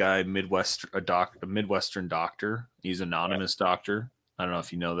by this guy, a Midwestern doctor. He's an anonymous doctor. I don't know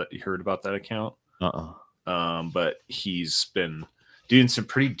if you know that. You heard about that account? But he's been doing some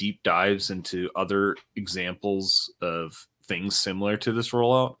pretty deep dives into other examples of things similar to this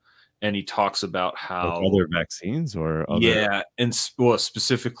rollout. And he talks about how other vaccines or other... and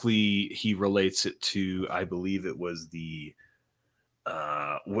specifically he relates it to, I believe it was the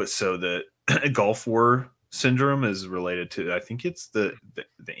the Gulf War syndrome is related to, I think it's the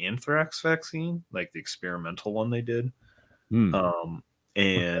anthrax vaccine, like the experimental one they did.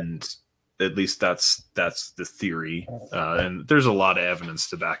 And at least that's the theory, and there's a lot of evidence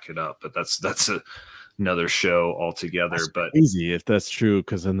to back it up, but that's another show altogether. That's but easy if that's true,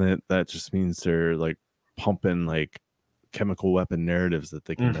 because then that just means they're like pumping like chemical weapon narratives that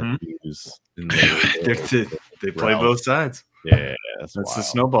they can use in they play both sides. Yeah, that's the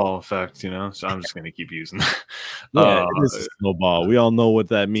snowball effect, so I'm just going to keep using that. It is a snowball. We all know what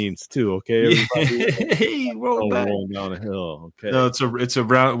that means too. Okay, hey, rolling down a hill. Okay, no, it's a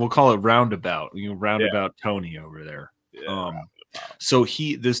round. We'll call it roundabout. Roundabout Tony over there. So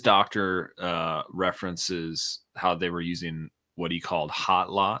this doctor references how they were using what he called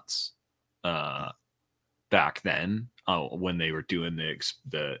hot lots back then when they were doing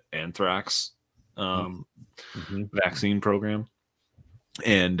the anthrax vaccine program.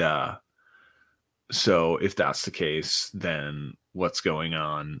 And so if that's the case, then what's going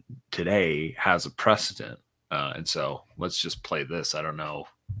on today has a precedent. And so let's just play this. I don't know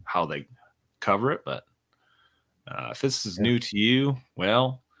how they cover it, but if this is new to you,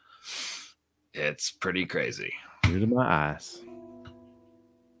 well, it's pretty crazy. New to my eyes.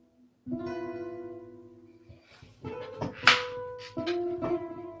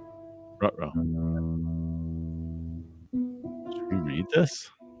 Ruh-roh. Should we read this?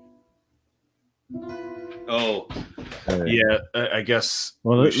 Oh, yeah, I guess.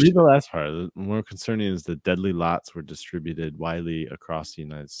 Well, read the last part. The more concerning is the deadly lots were distributed widely across the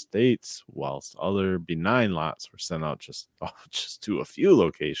United States, whilst other benign lots were sent out just to a few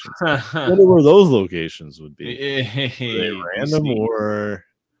locations. Whatever those locations would be. Random or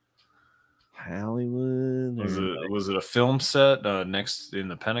Hollywood? Was it a film set next in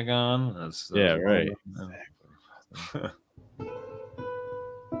the Pentagon? Right. Exactly.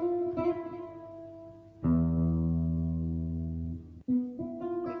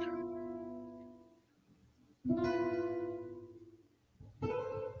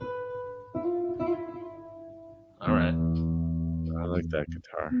 All right. I like that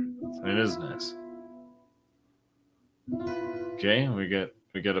guitar. It is nice. Okay, we get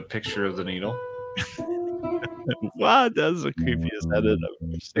a picture of the needle. Wow, that's the creepiest edit I've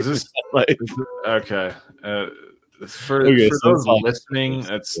ever seen. Is this okay? For those listening,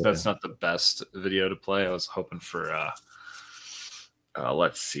 that's not the best video to play. I was hoping for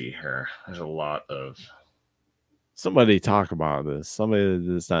let's see here. There's a lot of somebody talk about this. Somebody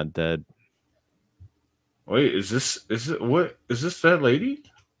that's not dead. Wait, is this that lady?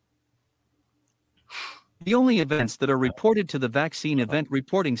 The only events that are reported to the Vaccine Event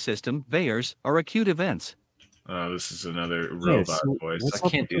Reporting System, VAERS, are acute events. This is another robot voice. I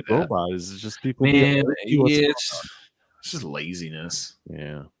can't do that. Robot is just people. Man, it's just laziness.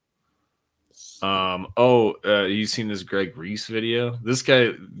 Yeah. You seen this Greg Reese video? This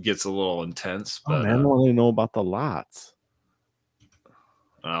guy gets a little intense. But I don't really know about the lots.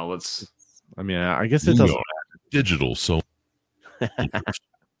 Let's. I mean, I guess it doesn't. Digital, so.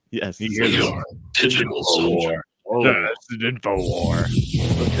 Yes, you're digital soldier. Oh, that's an info war.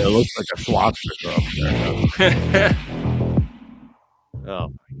 It looks like a swastika up there. Oh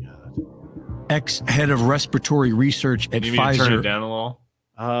my god. Ex-head of respiratory research at Pfizer. Turn it down a little.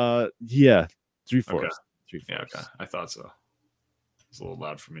 Yeah, 3/4. Okay. Yeah, okay. I thought so. It's a little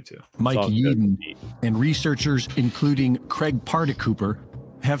loud for me too. Mike Yeadon and researchers, including Craig Particooper,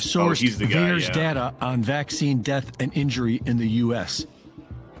 have sourced VAERS data on vaccine death and injury in the U.S.,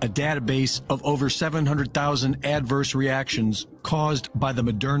 a database of over 700,000 adverse reactions caused by the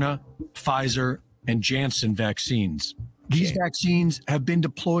Moderna, Pfizer, and Janssen vaccines. These vaccines have been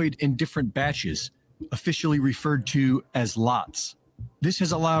deployed in different batches, officially referred to as lots. This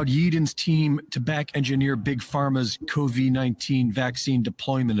has allowed Yeadon's team to back engineer Big Pharma's COVID-19 vaccine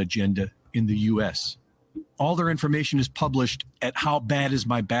deployment agenda in the U.S. All their information is published at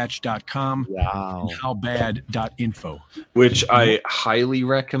howbadismybatch.com and howbad.info. Which I highly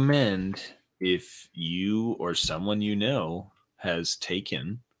recommend if you or someone you know has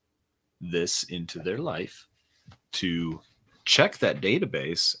taken this into their life, to check that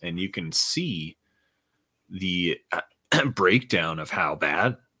database, and you can see the breakdown of how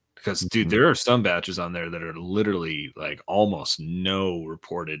bad. Because, dude, there are some batches on there that are literally like almost no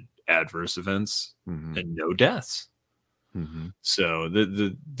reported adverse events and no deaths. So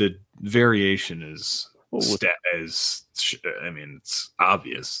the variation is, I mean, it's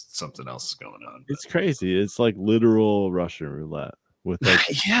obvious something else is going on. It's crazy. It's like literal Russian roulette with like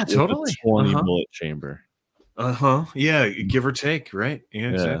totally 20 bullet chamber. Yeah, give or take, right? Yeah,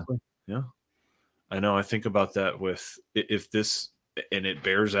 exactly. Yeah, I know. I think about that with if this. And it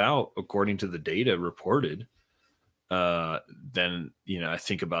bears out according to the data reported, then, you know, I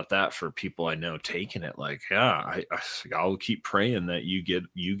think about that for people I know taking it. Like, yeah, I'll keep praying that you get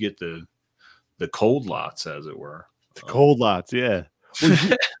the cold lots, as it were. The cold lots, yeah. Well,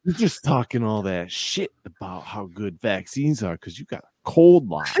 you're just talking all that shit about how good vaccines are because you got cold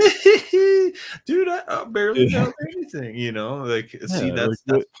lots. Dude, I barely know anything, you know, like, see, that's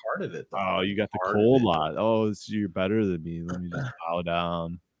part of it. Oh, you got the cold lot. Oh, you're better than me. Let me just bow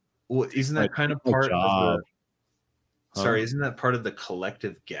down. Well, isn't that kind of part of isn't that part of the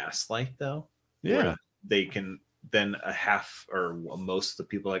collective gaslight, though? Yeah. Where they can then half or most of the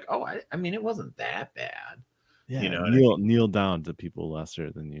people are like, oh, I mean, it wasn't that bad. Yeah, you know, kneel down to people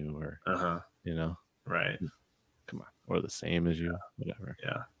lesser than you, or you know, right? Come on, or the same as you, whatever.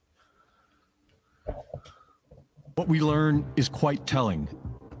 Yeah. What we learn is quite telling.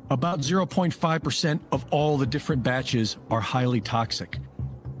 About 0.5% of all the different batches are highly toxic,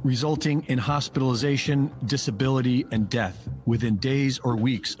 resulting in hospitalization, disability, and death within days or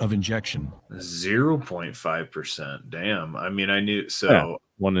weeks of injection. 0.5%. Damn. I mean, I knew so. Yeah.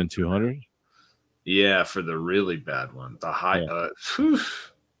 1 in 200. Yeah, for the really bad one, the high.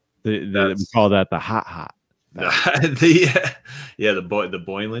 We call that the hot. The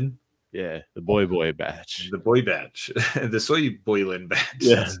boiling. Yeah, the boy batch. The boy batch. The soy boiling batch.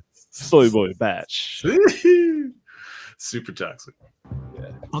 Yeah, soy boy batch. Super toxic.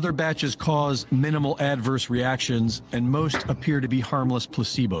 Yeah. Other batches cause minimal adverse reactions, and most appear to be harmless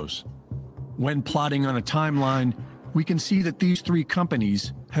placebos. When plotting on a timeline, we can see that these three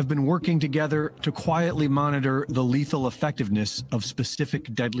companies have been working together to quietly monitor the lethal effectiveness of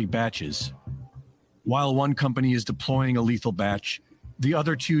specific deadly batches. While one company is deploying a lethal batch, the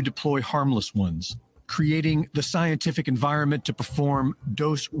other two deploy harmless ones, creating the scientific environment to perform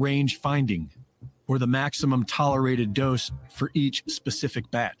dose range finding, or the maximum tolerated dose for each specific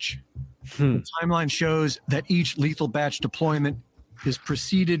batch. The timeline shows that each lethal batch deployment is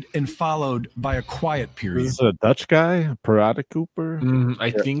preceded and followed by a quiet period. Is this a Dutch guy, Paradekooper?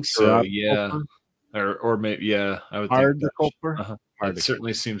 I think so, yeah. Or maybe, yeah. I would think Paradekooper. It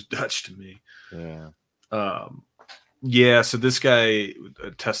certainly seems Dutch to me. Yeah. Yeah, so this guy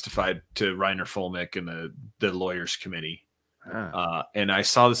testified to Reiner Fulmick and the lawyers committee. And I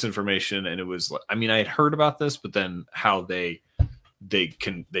saw this information, and it was, I mean, I had heard about this, but then how they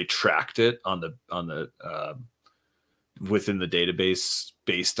tracked it on the within the database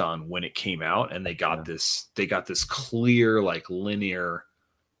based on when it came out, and they got this clear, like, linear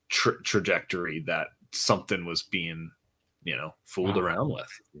trajectory that something was being, you know, fooled around with.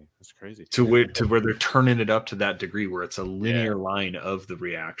 That's crazy. To where they're turning it up to that degree where it's a linear line of the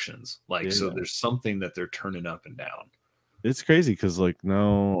reactions. Like, so there's something that they're turning up and down. It's crazy because, like,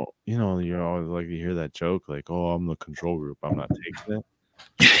 now, you know, you're always like, you hear that joke, like, oh, I'm the control group, I'm not taking it.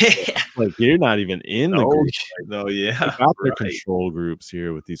 Like, you're not even in the group. Like, no, yeah. Got the control groups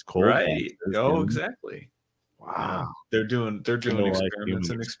here with these cold. Right. Oh, exactly. Wow. They're doing experiments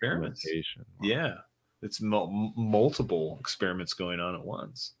and experiments. Wow. Yeah. It's multiple experiments going on at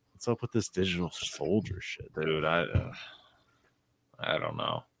once. What's up with this digital soldier shit, dude? I don't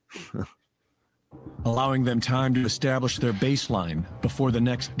know. Allowing them time to establish their baseline before the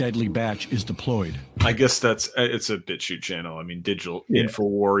next deadly batch is deployed. I guess it's a BitChute channel. I mean, digital Info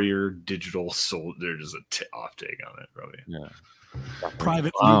Warrior, digital soldier. There's a off take on it, probably. Yeah.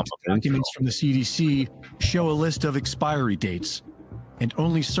 Private leaked documents from the CDC show a list of expiry dates, and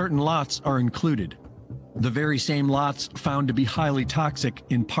only certain lots are included. The very same lots found to be highly toxic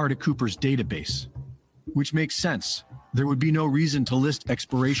in Paradekooper's database, which makes sense. There would be no reason to list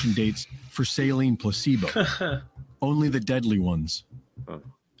expiration dates for saline placebo, only the deadly ones.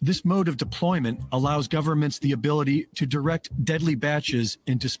 This mode of deployment allows governments the ability to direct deadly batches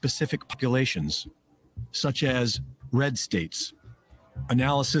into specific populations, such as red states,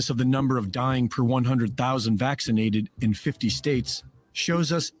 Analysis of the number of dying per 100,000 vaccinated in 50 states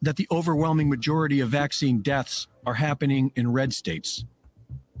shows us that the overwhelming majority of vaccine deaths are happening in red states.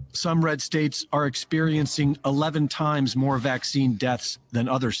 Some red states are experiencing 11 times more vaccine deaths than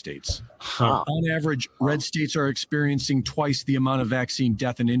other states. On average, red states are experiencing twice the amount of vaccine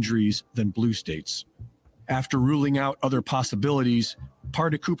death and injuries than blue states. After ruling out other possibilities,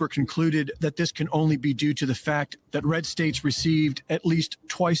 Parda-Cooper concluded that this can only be due to the fact that red states received at least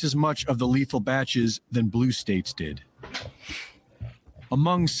twice as much of the lethal batches than blue states did.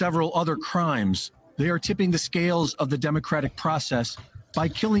 Among several other crimes, they are tipping the scales of the democratic process by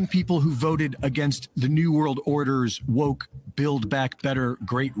killing people who voted against the New World Order's woke, Build Back Better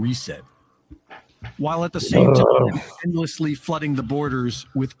Great Reset, while at the same time endlessly flooding the borders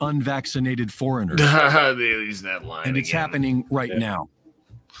with unvaccinated foreigners. They use that line and it's again. happening right now.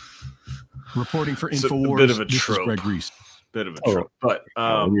 Reporting for It's a InfoWars, bit of a this is trope. Greg Reese. Bit of a trope. But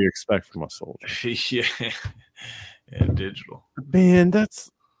what do you expect from a soldier? Yeah. And digital. Man,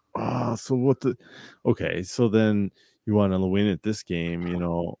 that's so what the okay, so then you want to win at this game, you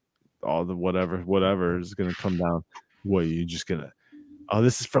know, all the whatever is gonna come down. What you just gonna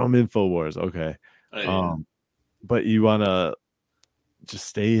this is from InfoWars, okay. But you wanna just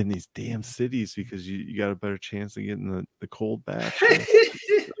stay in these damn cities because you got a better chance of getting the cold back.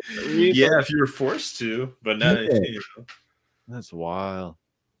 Yeah, if you were forced to, but now you know. That's wild.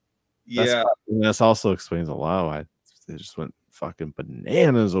 Yeah, that's also explains a lot why they just went fucking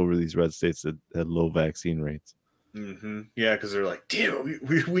bananas over these red states that had low vaccine rates. Mm-hmm. Yeah, because they're like, damn,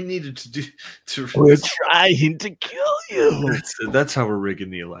 we needed to. We're trying to kill you. That's how we're rigging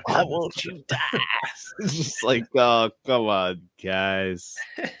the election. Why won't you die? It's just like, oh, come on, guys.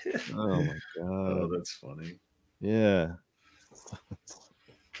 Oh my god. Oh, that's funny. Yeah.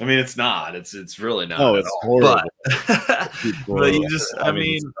 I mean, it's not. It's really not. Oh, it's horrible. But you just, I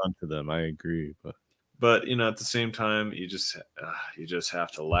mean, to them, I agree. But you know, at the same time, you just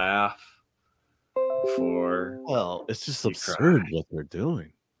have to laugh. Well, it's just absurd what they're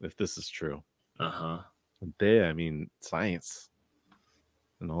doing. If this is true, I mean, science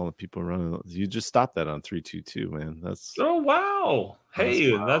and all the people running. You just stop that on 322, man. That's wow.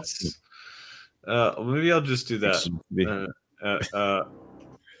 Hey, that's maybe I'll just do that.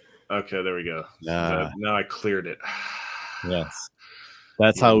 Okay, there we go. Now I cleared it. Yes.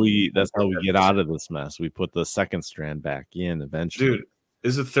 That's how we get out of this mess. We put the second strand back in eventually. Dude,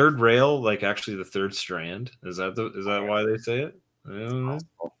 is the third rail like actually the third strand? Is that why they say it? I don't know.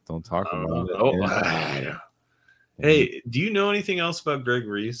 Don't talk about it. Yeah. Hey, do you know anything else about Greg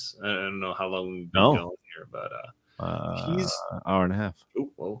Reese? I don't know how long we've been going here, but he's an hour and a half.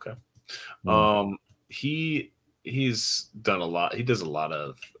 Oh, okay. He's done a lot. He does a lot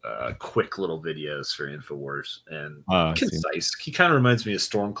of quick little videos for InfoWars and concise. He kind of reminds me of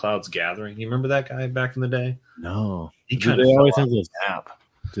Stormcloud's Gathering. You remember that guy back in the day? No. He Do they always have those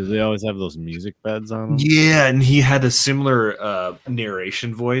Do they always have those music beds on them? Yeah, and he had a similar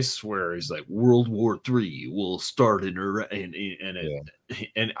narration voice where he's like, "World War III will start in Iran,"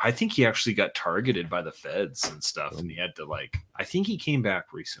 and I think he actually got targeted by the feds and stuff, and he had to I think he came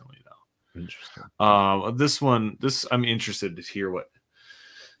back recently though. Interesting. This I'm interested to hear what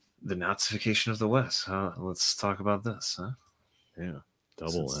the Nazification of the West. Let's talk about this. Huh? Yeah,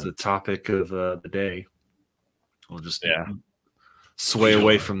 It's the topic of the day. We'll just sway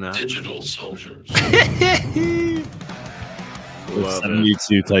away from that. Digital soldiers.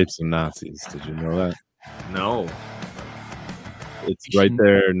 72 types of Nazis. Did you know that? No. It's right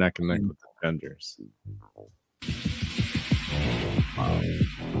there, neck and neck with the genders.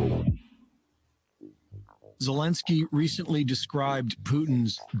 Zelensky recently described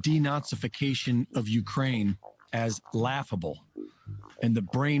Putin's denazification of Ukraine as laughable, and the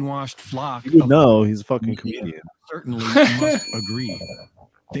brainwashed flock he's a fucking comedian. Certainly must agree.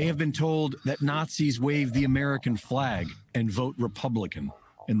 They have been told that Nazis wave the American flag and vote Republican,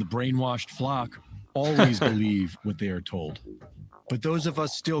 and the brainwashed flock always believe what they are told. But those of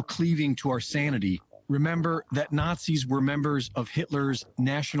us still cleaving to our sanity remember that Nazis were members of Hitler's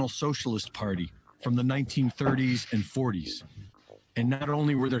National Socialist Party from the 1930s and 40s. And not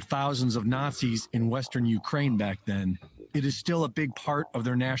only were there thousands of Nazis in Western Ukraine back then, it is still a big part of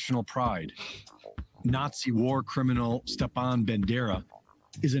their national pride. Nazi war criminal Stepan Bandera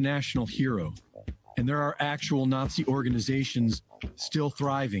is a national hero, and there are actual Nazi organizations still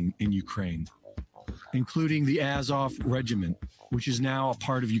thriving in Ukraine, including the Azov Regiment, which is now a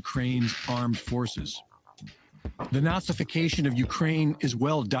part of Ukraine's armed forces. The Nazification of Ukraine is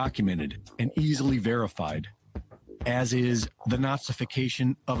well documented and easily verified, as is the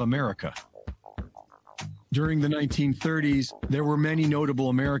Nazification of America. During the 1930s, there were many notable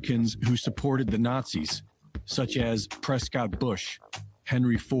Americans who supported the Nazis, such as Prescott Bush,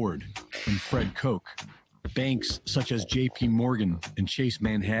 Henry Ford, and Fred Koch. Banks such as J.P. Morgan and Chase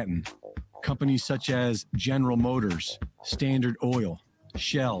Manhattan. Companies such as General Motors, Standard Oil,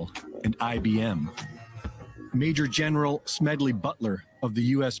 Shell, and IBM. Major General Smedley Butler of the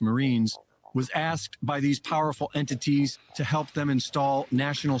U.S. Marines was asked by these powerful entities to help them install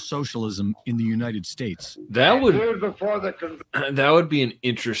National Socialism in the United States. That would be an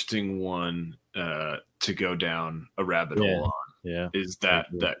interesting one to go down a rabbit hole on. Yeah, is that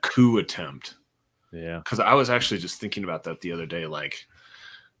coup attempt? Yeah, because I was actually just thinking about that the other day. Like,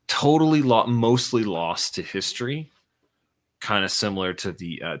 totally mostly lost to history. Kind of similar to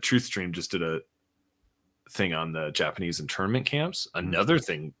the Truth Stream just did a thing on the Japanese internment camps. Another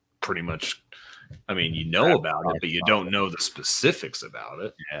thing. Pretty much, I mean, you know about it, but you don't know the specifics about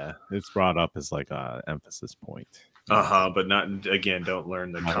it. Yeah, it's brought up as like a emphasis point. But not again. Don't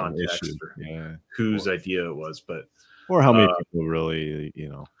learn the context or whose idea it was, but or how many people really,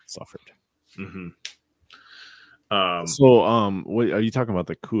 suffered. Mm-hmm. What are you talking about?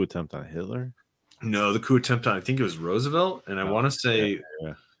 The coup attempt on Hitler? No, the coup attempt on I think it was Roosevelt, and I want to say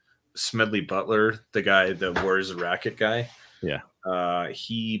Smedley Butler, the guy that wears a racket guy. Yeah,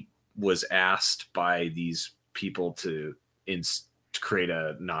 he was asked by these people to create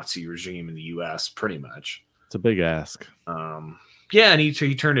a Nazi regime in the U.S. Pretty much, it's a big ask. And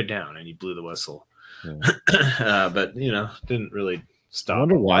he turned it down and he blew the whistle. Yeah. But didn't really stop. I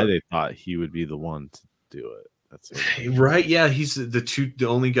wonder why they thought he would be the one to do it. That's right. Yeah, he's the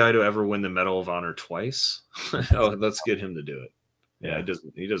only guy to ever win the Medal of Honor twice. Let's get him to do it. Yeah,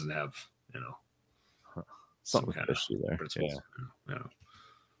 he doesn't have something kind of issue there. Yeah.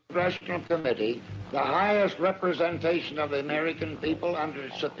 Congressional Committee, the highest representation of the American people, under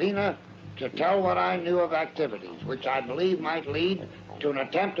subpoena to tell what I knew of activities which I believe might lead to an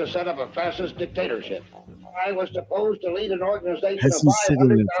attempt to set up a fascist dictatorship. I was supposed to lead an organization of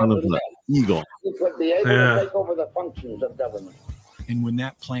 500,000 men eagle, which would be able to take over the functions of government. And when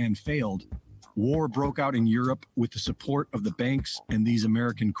that plan failed, war broke out in Europe with the support of the banks and these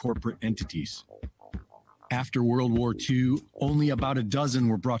American corporate entities. After World War II, only about a dozen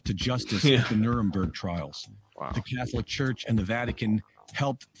were brought to justice at the Nuremberg trials. Wow. The Catholic Church and the Vatican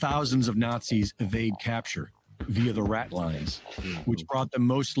helped thousands of Nazis evade capture via the rat lines, which brought them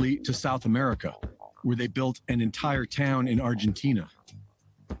mostly to South America, where they built an entire town in Argentina.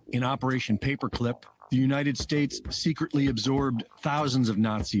 In Operation Paperclip, the United States secretly absorbed thousands of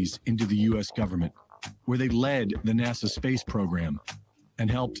Nazis into the U.S. government, where they led the NASA space program and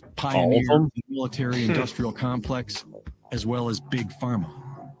helped pioneer the military-industrial complex, as well as Big Pharma.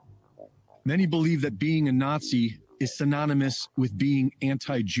 Many believe that being a Nazi is synonymous with being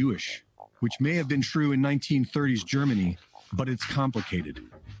anti-Jewish, which may have been true in 1930s Germany, but it's complicated.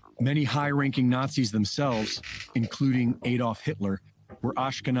 Many high-ranking Nazis themselves, including Adolf Hitler, were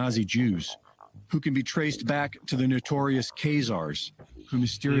Ashkenazi Jews, who can be traced back to the notorious Khazars, who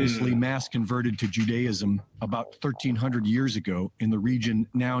mysteriously mass-converted to Judaism about 1,300 years ago in the region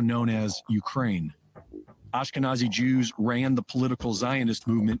now known as Ukraine. Ashkenazi Jews ran the political Zionist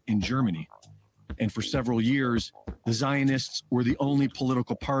movement in Germany, and for several years, the Zionists were the only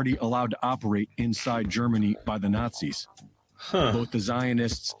political party allowed to operate inside Germany by the Nazis. Both the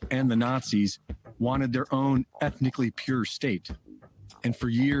Zionists and the Nazis wanted their own ethnically pure state. And for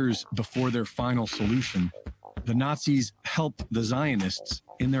years before their final solution, the Nazis helped the Zionists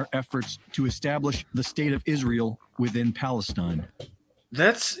in their efforts to establish the state of Israel within Palestine.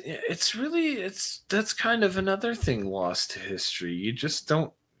 That's kind of another thing lost to history. You just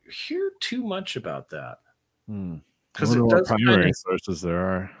don't hear too much about that. Because it does primary sources there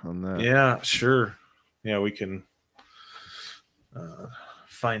are on that. Yeah, sure. Yeah, we can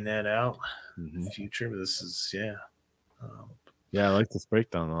find that out in the future. But this is I like this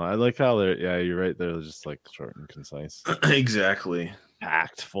breakdown though. I like how they're you're right, they're just like short and concise. Exactly.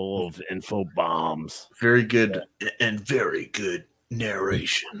 Packed full of info bombs. Very good and very good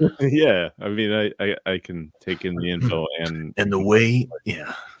narration. Yeah. I mean I can take in the info and the way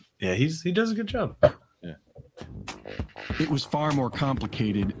he does a good job. Yeah. It was far more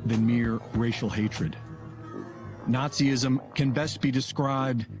complicated than mere racial hatred. Nazism can best be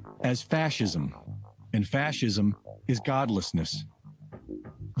described as fascism, and fascism is godlessness.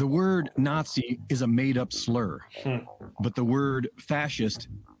 The word Nazi is a made-up slur, but the word fascist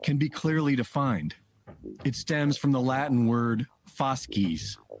can be clearly defined. It stems from the Latin word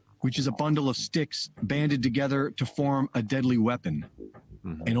fasces, which is a bundle of sticks banded together to form a deadly weapon,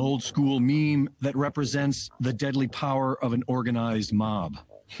 an old-school meme that represents the deadly power of an organized mob,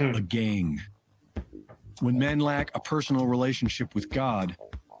 a gang. When men lack a personal relationship with God,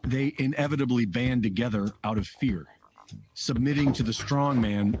 they inevitably band together out of fear. Submitting to the strong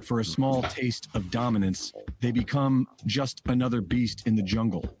man for a small taste of dominance, they become just another beast in the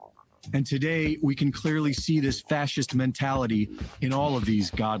jungle. And today, we can clearly see this fascist mentality in all of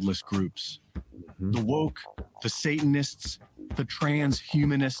these godless groups. The woke, the Satanists, the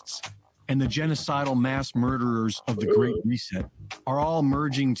transhumanists, and the genocidal mass murderers of the Great Reset are all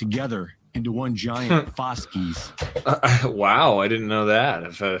merging together into one giant Foskies. Wow, I didn't know that.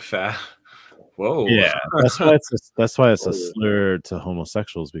 Whoa. Yeah, that's why it's a slur to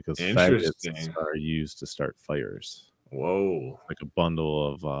homosexuals, because faggots are used to start fires. Whoa. Like a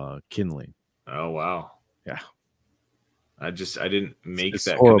bundle of kindling. Oh, wow. Yeah. I didn't make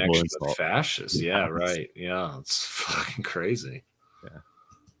that connection with fascists. Yeah, right. Yeah, it's fucking crazy. Yeah.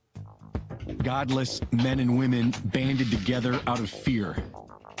 Godless men and women banded together out of fear.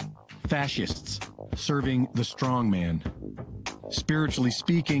 Fascists serving the strong man. Spiritually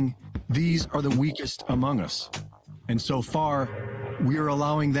speaking, these are the weakest among us. And so far, we are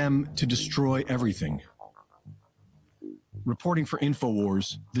allowing them to destroy everything. Reporting for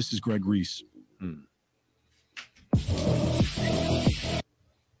InfoWars, this is Greg Reese.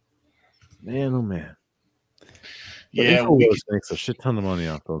 Man, oh man. But yeah, InfoWars makes a shit ton of money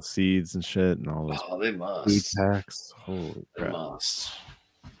off those seeds and shit and all those they must. food packs. Holy crap. They must.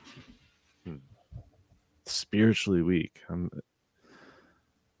 Spiritually weak.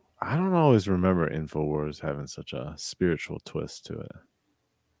 I don't always remember InfoWars having such a spiritual twist to it.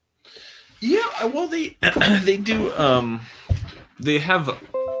 Yeah, well, they do. They have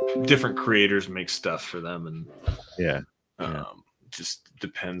different creators make stuff for them, and just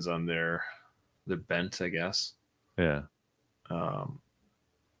depends on their bent, I guess. Yeah.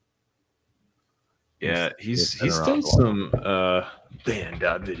 Yeah, he's done some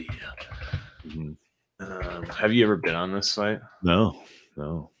band.video. Mm-hmm. Have you ever been on this site? No.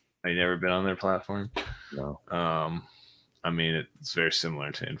 Have you never been on their platform? No. I mean, it's very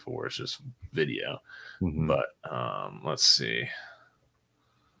similar to InfoWars, just video. Mm-hmm. But let's see.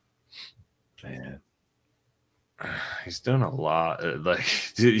 Man, he's done a lot.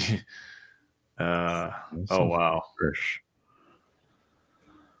 Dude. Oh wow. Fresh.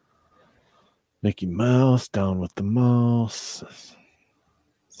 Mickey Mouse, Down with the Mouse.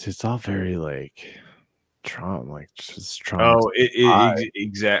 It's all very trauma. Oh,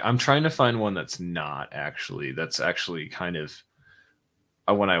 exactly. I'm trying to find one that's not actually. That's actually kind of.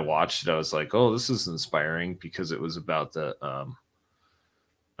 When I watched it, I was like, "Oh, this is inspiring," because it was about the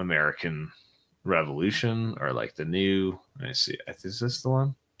American Revolution, or like the new. Let me see. Is this the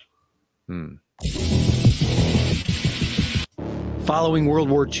one? Following World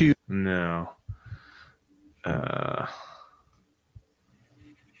War II. No.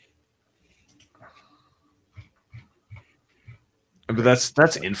 But that's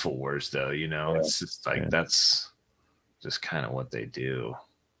InfoWars, though. You know, it's just like that's just kind of what they do.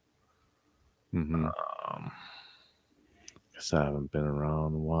 Mm-hmm. Guess I haven't been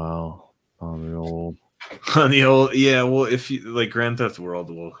around in a while on the old. Yeah. Well, if you like Grand Theft World,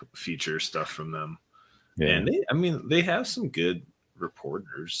 will feature stuff from them. Yeah. And they have some good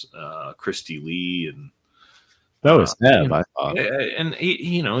reporters, Christy Lee and. That was Seb, I thought. And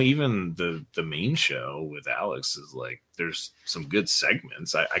even the main show with Alex is like, there's some good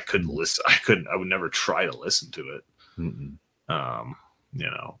segments. I couldn't listen. I would never try to listen to it. Mm-mm.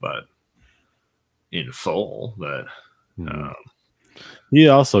 But in full. But he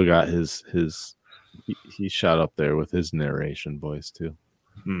also got his he shot up there with his narration voice too.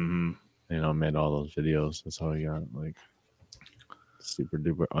 Mm-hmm. Made all those videos. That's how he got super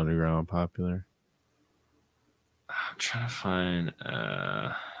duper underground popular. I'm trying to find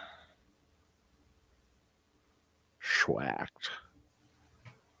Schwacked.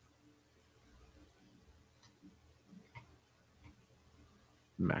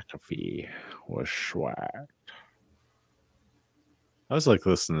 McAfee was schwacked. I was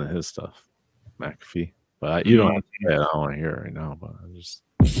listening to his stuff, McAfee, but you don't have to say it. I don't want to hear it right now, but I'm just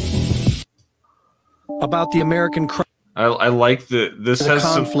about the American crime. I like this has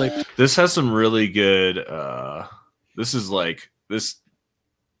conflict. This has some really good. This is the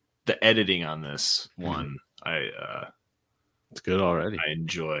editing on this one. It's good already. I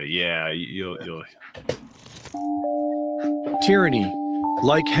enjoy. Yeah, you'll. Tyranny,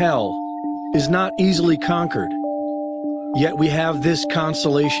 like hell, is not easily conquered. Yet we have this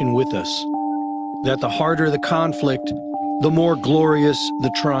consolation with us, that the harder the conflict, the more glorious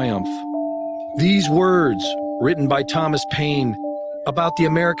the triumph. These words, written by Thomas Paine about the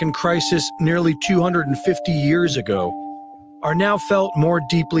American crisis nearly 250 years ago, are now felt more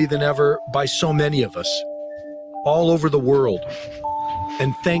deeply than ever by so many of us. all over the world.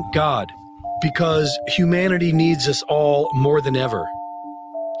 And thank God, because humanity needs us all more than ever.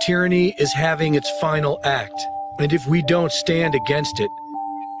 Tyranny is having its final act, and if we don't stand against it,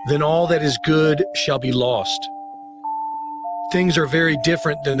 then all that is good shall be lost. Things are very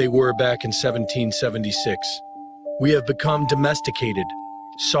different than they were back in 1776. We have become domesticated,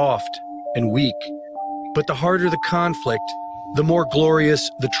 soft, and weak. But the harder the conflict, the more glorious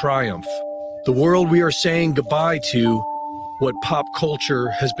the triumph. The world we are saying goodbye to, what pop culture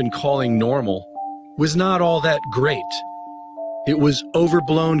has been calling normal, was not all that great. It was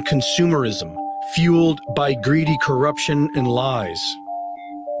overblown consumerism, fueled by greedy corruption and lies.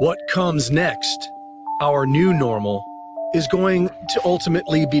 What comes next, our new normal, is going to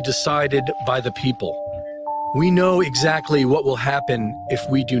ultimately be decided by the people. We know exactly what will happen if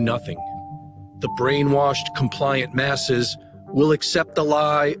we do nothing. The brainwashed, compliant masses will accept the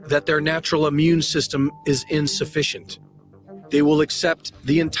lie that their natural immune system is insufficient. They will accept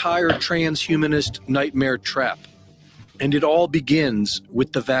the entire transhumanist nightmare trap. And it all begins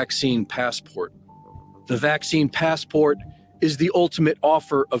with the vaccine passport. The vaccine passport is the ultimate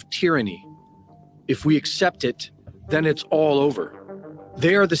offer of tyranny. If we accept it, then it's all over.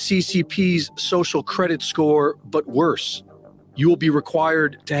 They are the CCP's social credit score, but worse. You will be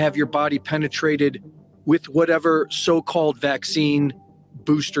required to have your body penetrated with whatever so-called vaccine,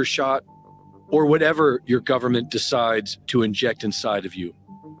 booster shot, or whatever your government decides to inject inside of you.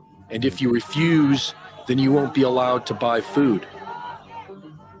 And if you refuse, then you won't be allowed to buy food.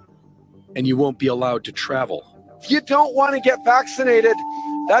 And you won't be allowed to travel. If you don't want to get vaccinated,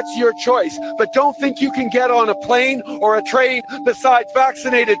 that's your choice. But don't think you can get on a plane or a train beside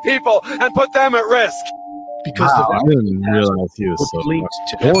vaccinated people and put them at risk. Because I didn't realize he was so linked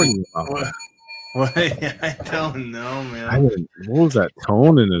to horny about that. What? I don't know, man. What was that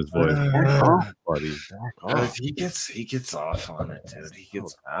tone in his voice? Back off, buddy. Back off. He gets off on it, dude. He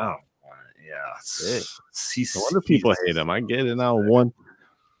gets out. Yeah. No wonder people hate him. I get it now. 1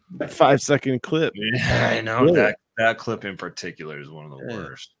 5-second clip. Yeah, I know that clip in particular is one of the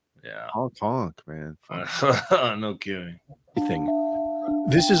worst. Yeah. Honk, man. No kidding.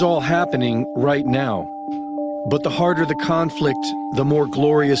 This is all happening right now. But the harder the conflict, the more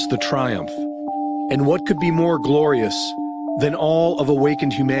glorious the triumph. And what could be more glorious than all of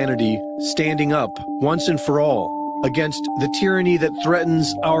awakened humanity standing up once and for all against the tyranny that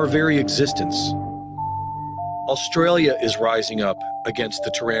threatens our very existence? Australia is rising up against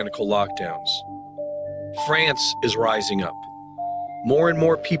the tyrannical lockdowns. France is rising up. More and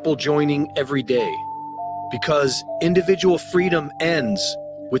more people joining every day because individual freedom ends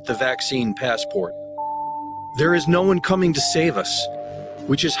with the vaccine passport. There is no one coming to save us,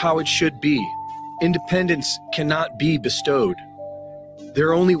 which is how it should be. Independence cannot be bestowed.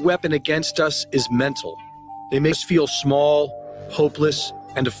 Their only weapon against us is mental. They make us feel small, hopeless,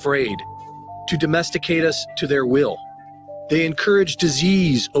 and afraid, to domesticate us to their will. They encourage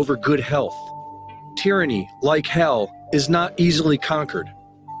disease over good health. Tyranny, like hell, is not easily conquered.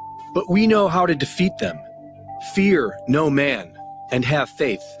 But we know how to defeat them. Fear no man, and have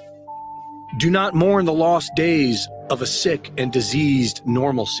faith. Do not mourn the lost days of a sick and diseased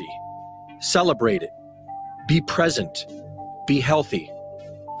normalcy. Celebrate it. Be present. Be healthy.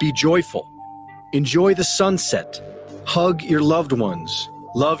 Be joyful. Enjoy the sunset. Hug your loved ones.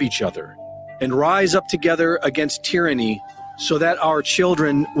 Love each other. And rise up together against tyranny so that our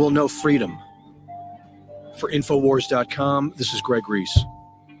children will know freedom. For Infowars.com, this is Greg Reese.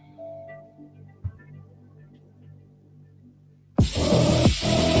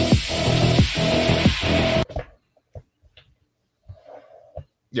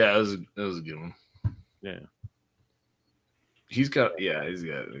 Yeah, it was a good one. Yeah. He's got dive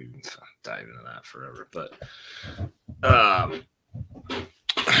into that forever. But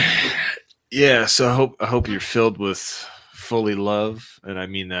yeah, so I hope you're filled with fully love, and I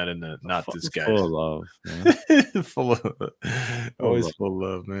mean that in the not this guy. Full of love, man. Full of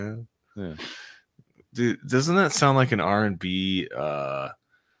love, man. Yeah. Dude, doesn't that sound like an R&B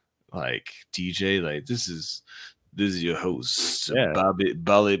like DJ? Like this is your host,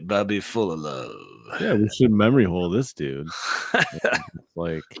 Bobby full of love. Yeah, we should memory hole this dude.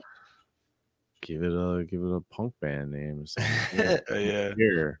 Like give it a punk band name or something. Yeah.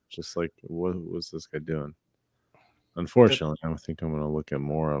 Here, just like what was this guy doing? Unfortunately, I think I'm gonna look at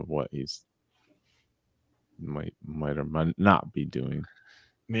more of what he's might or might not be doing.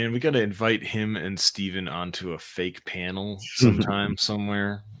 Man, we got to invite him and Steven onto a fake panel sometime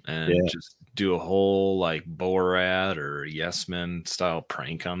somewhere and just do a whole like Borat or Yes Men style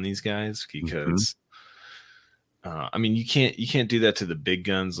prank on these guys because I mean you can't do that to the big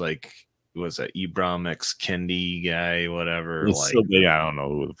guns like was that Ibram X Kendi guy, whatever. It's like, so big, I don't know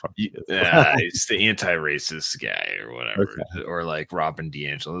who the fuck he is. It's the anti-racist guy or whatever, or like Robin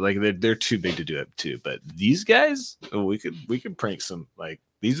D'Angelo. Like they're too big to do it too. But these guys, we could prank some. Like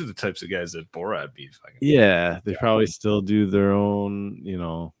these are the types of guys that Borat be fucking. Yeah, they probably still do their own. You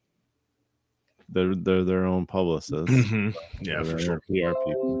know, they're their own publicists. Mm-hmm. Yeah, for sure. PR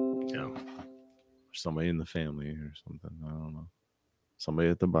people. Yeah, or somebody in the family or something. I don't know. Somebody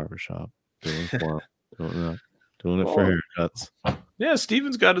at the barbershop doing it for haircuts. Yeah,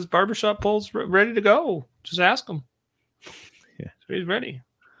 Steven's got his barbershop poles ready to go. Just ask him. Yeah, so he's ready.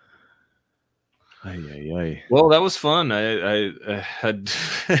 Ay. Well, that was fun. I had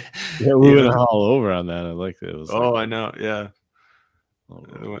we went all over on that. I liked it. It was I know. Yeah,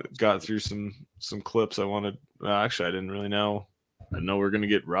 I got through some clips. I wanted. Actually, I didn't really know. I know we're gonna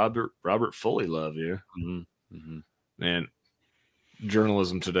get Robert Fully Love here. Mm-hmm. Mm-hmm. Man,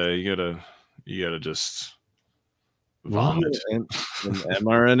 journalism today. You gotta just vomit. And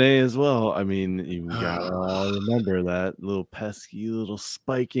mRNA as well. I mean, you gotta remember that little pesky little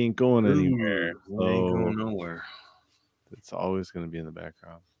spike ain't going anywhere. So ain't going nowhere. It's always going to be in the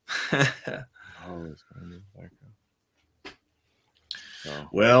background. Always going to be in the background. So.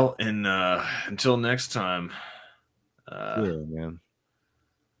 Well, and until next time, man.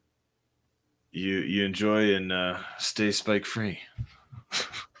 You enjoy and stay spike free.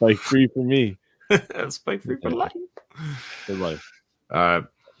 Spike free for me. Spike free for life. Good life.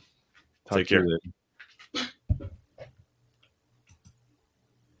 Take care.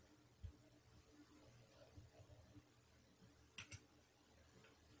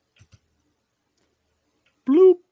 Bloop.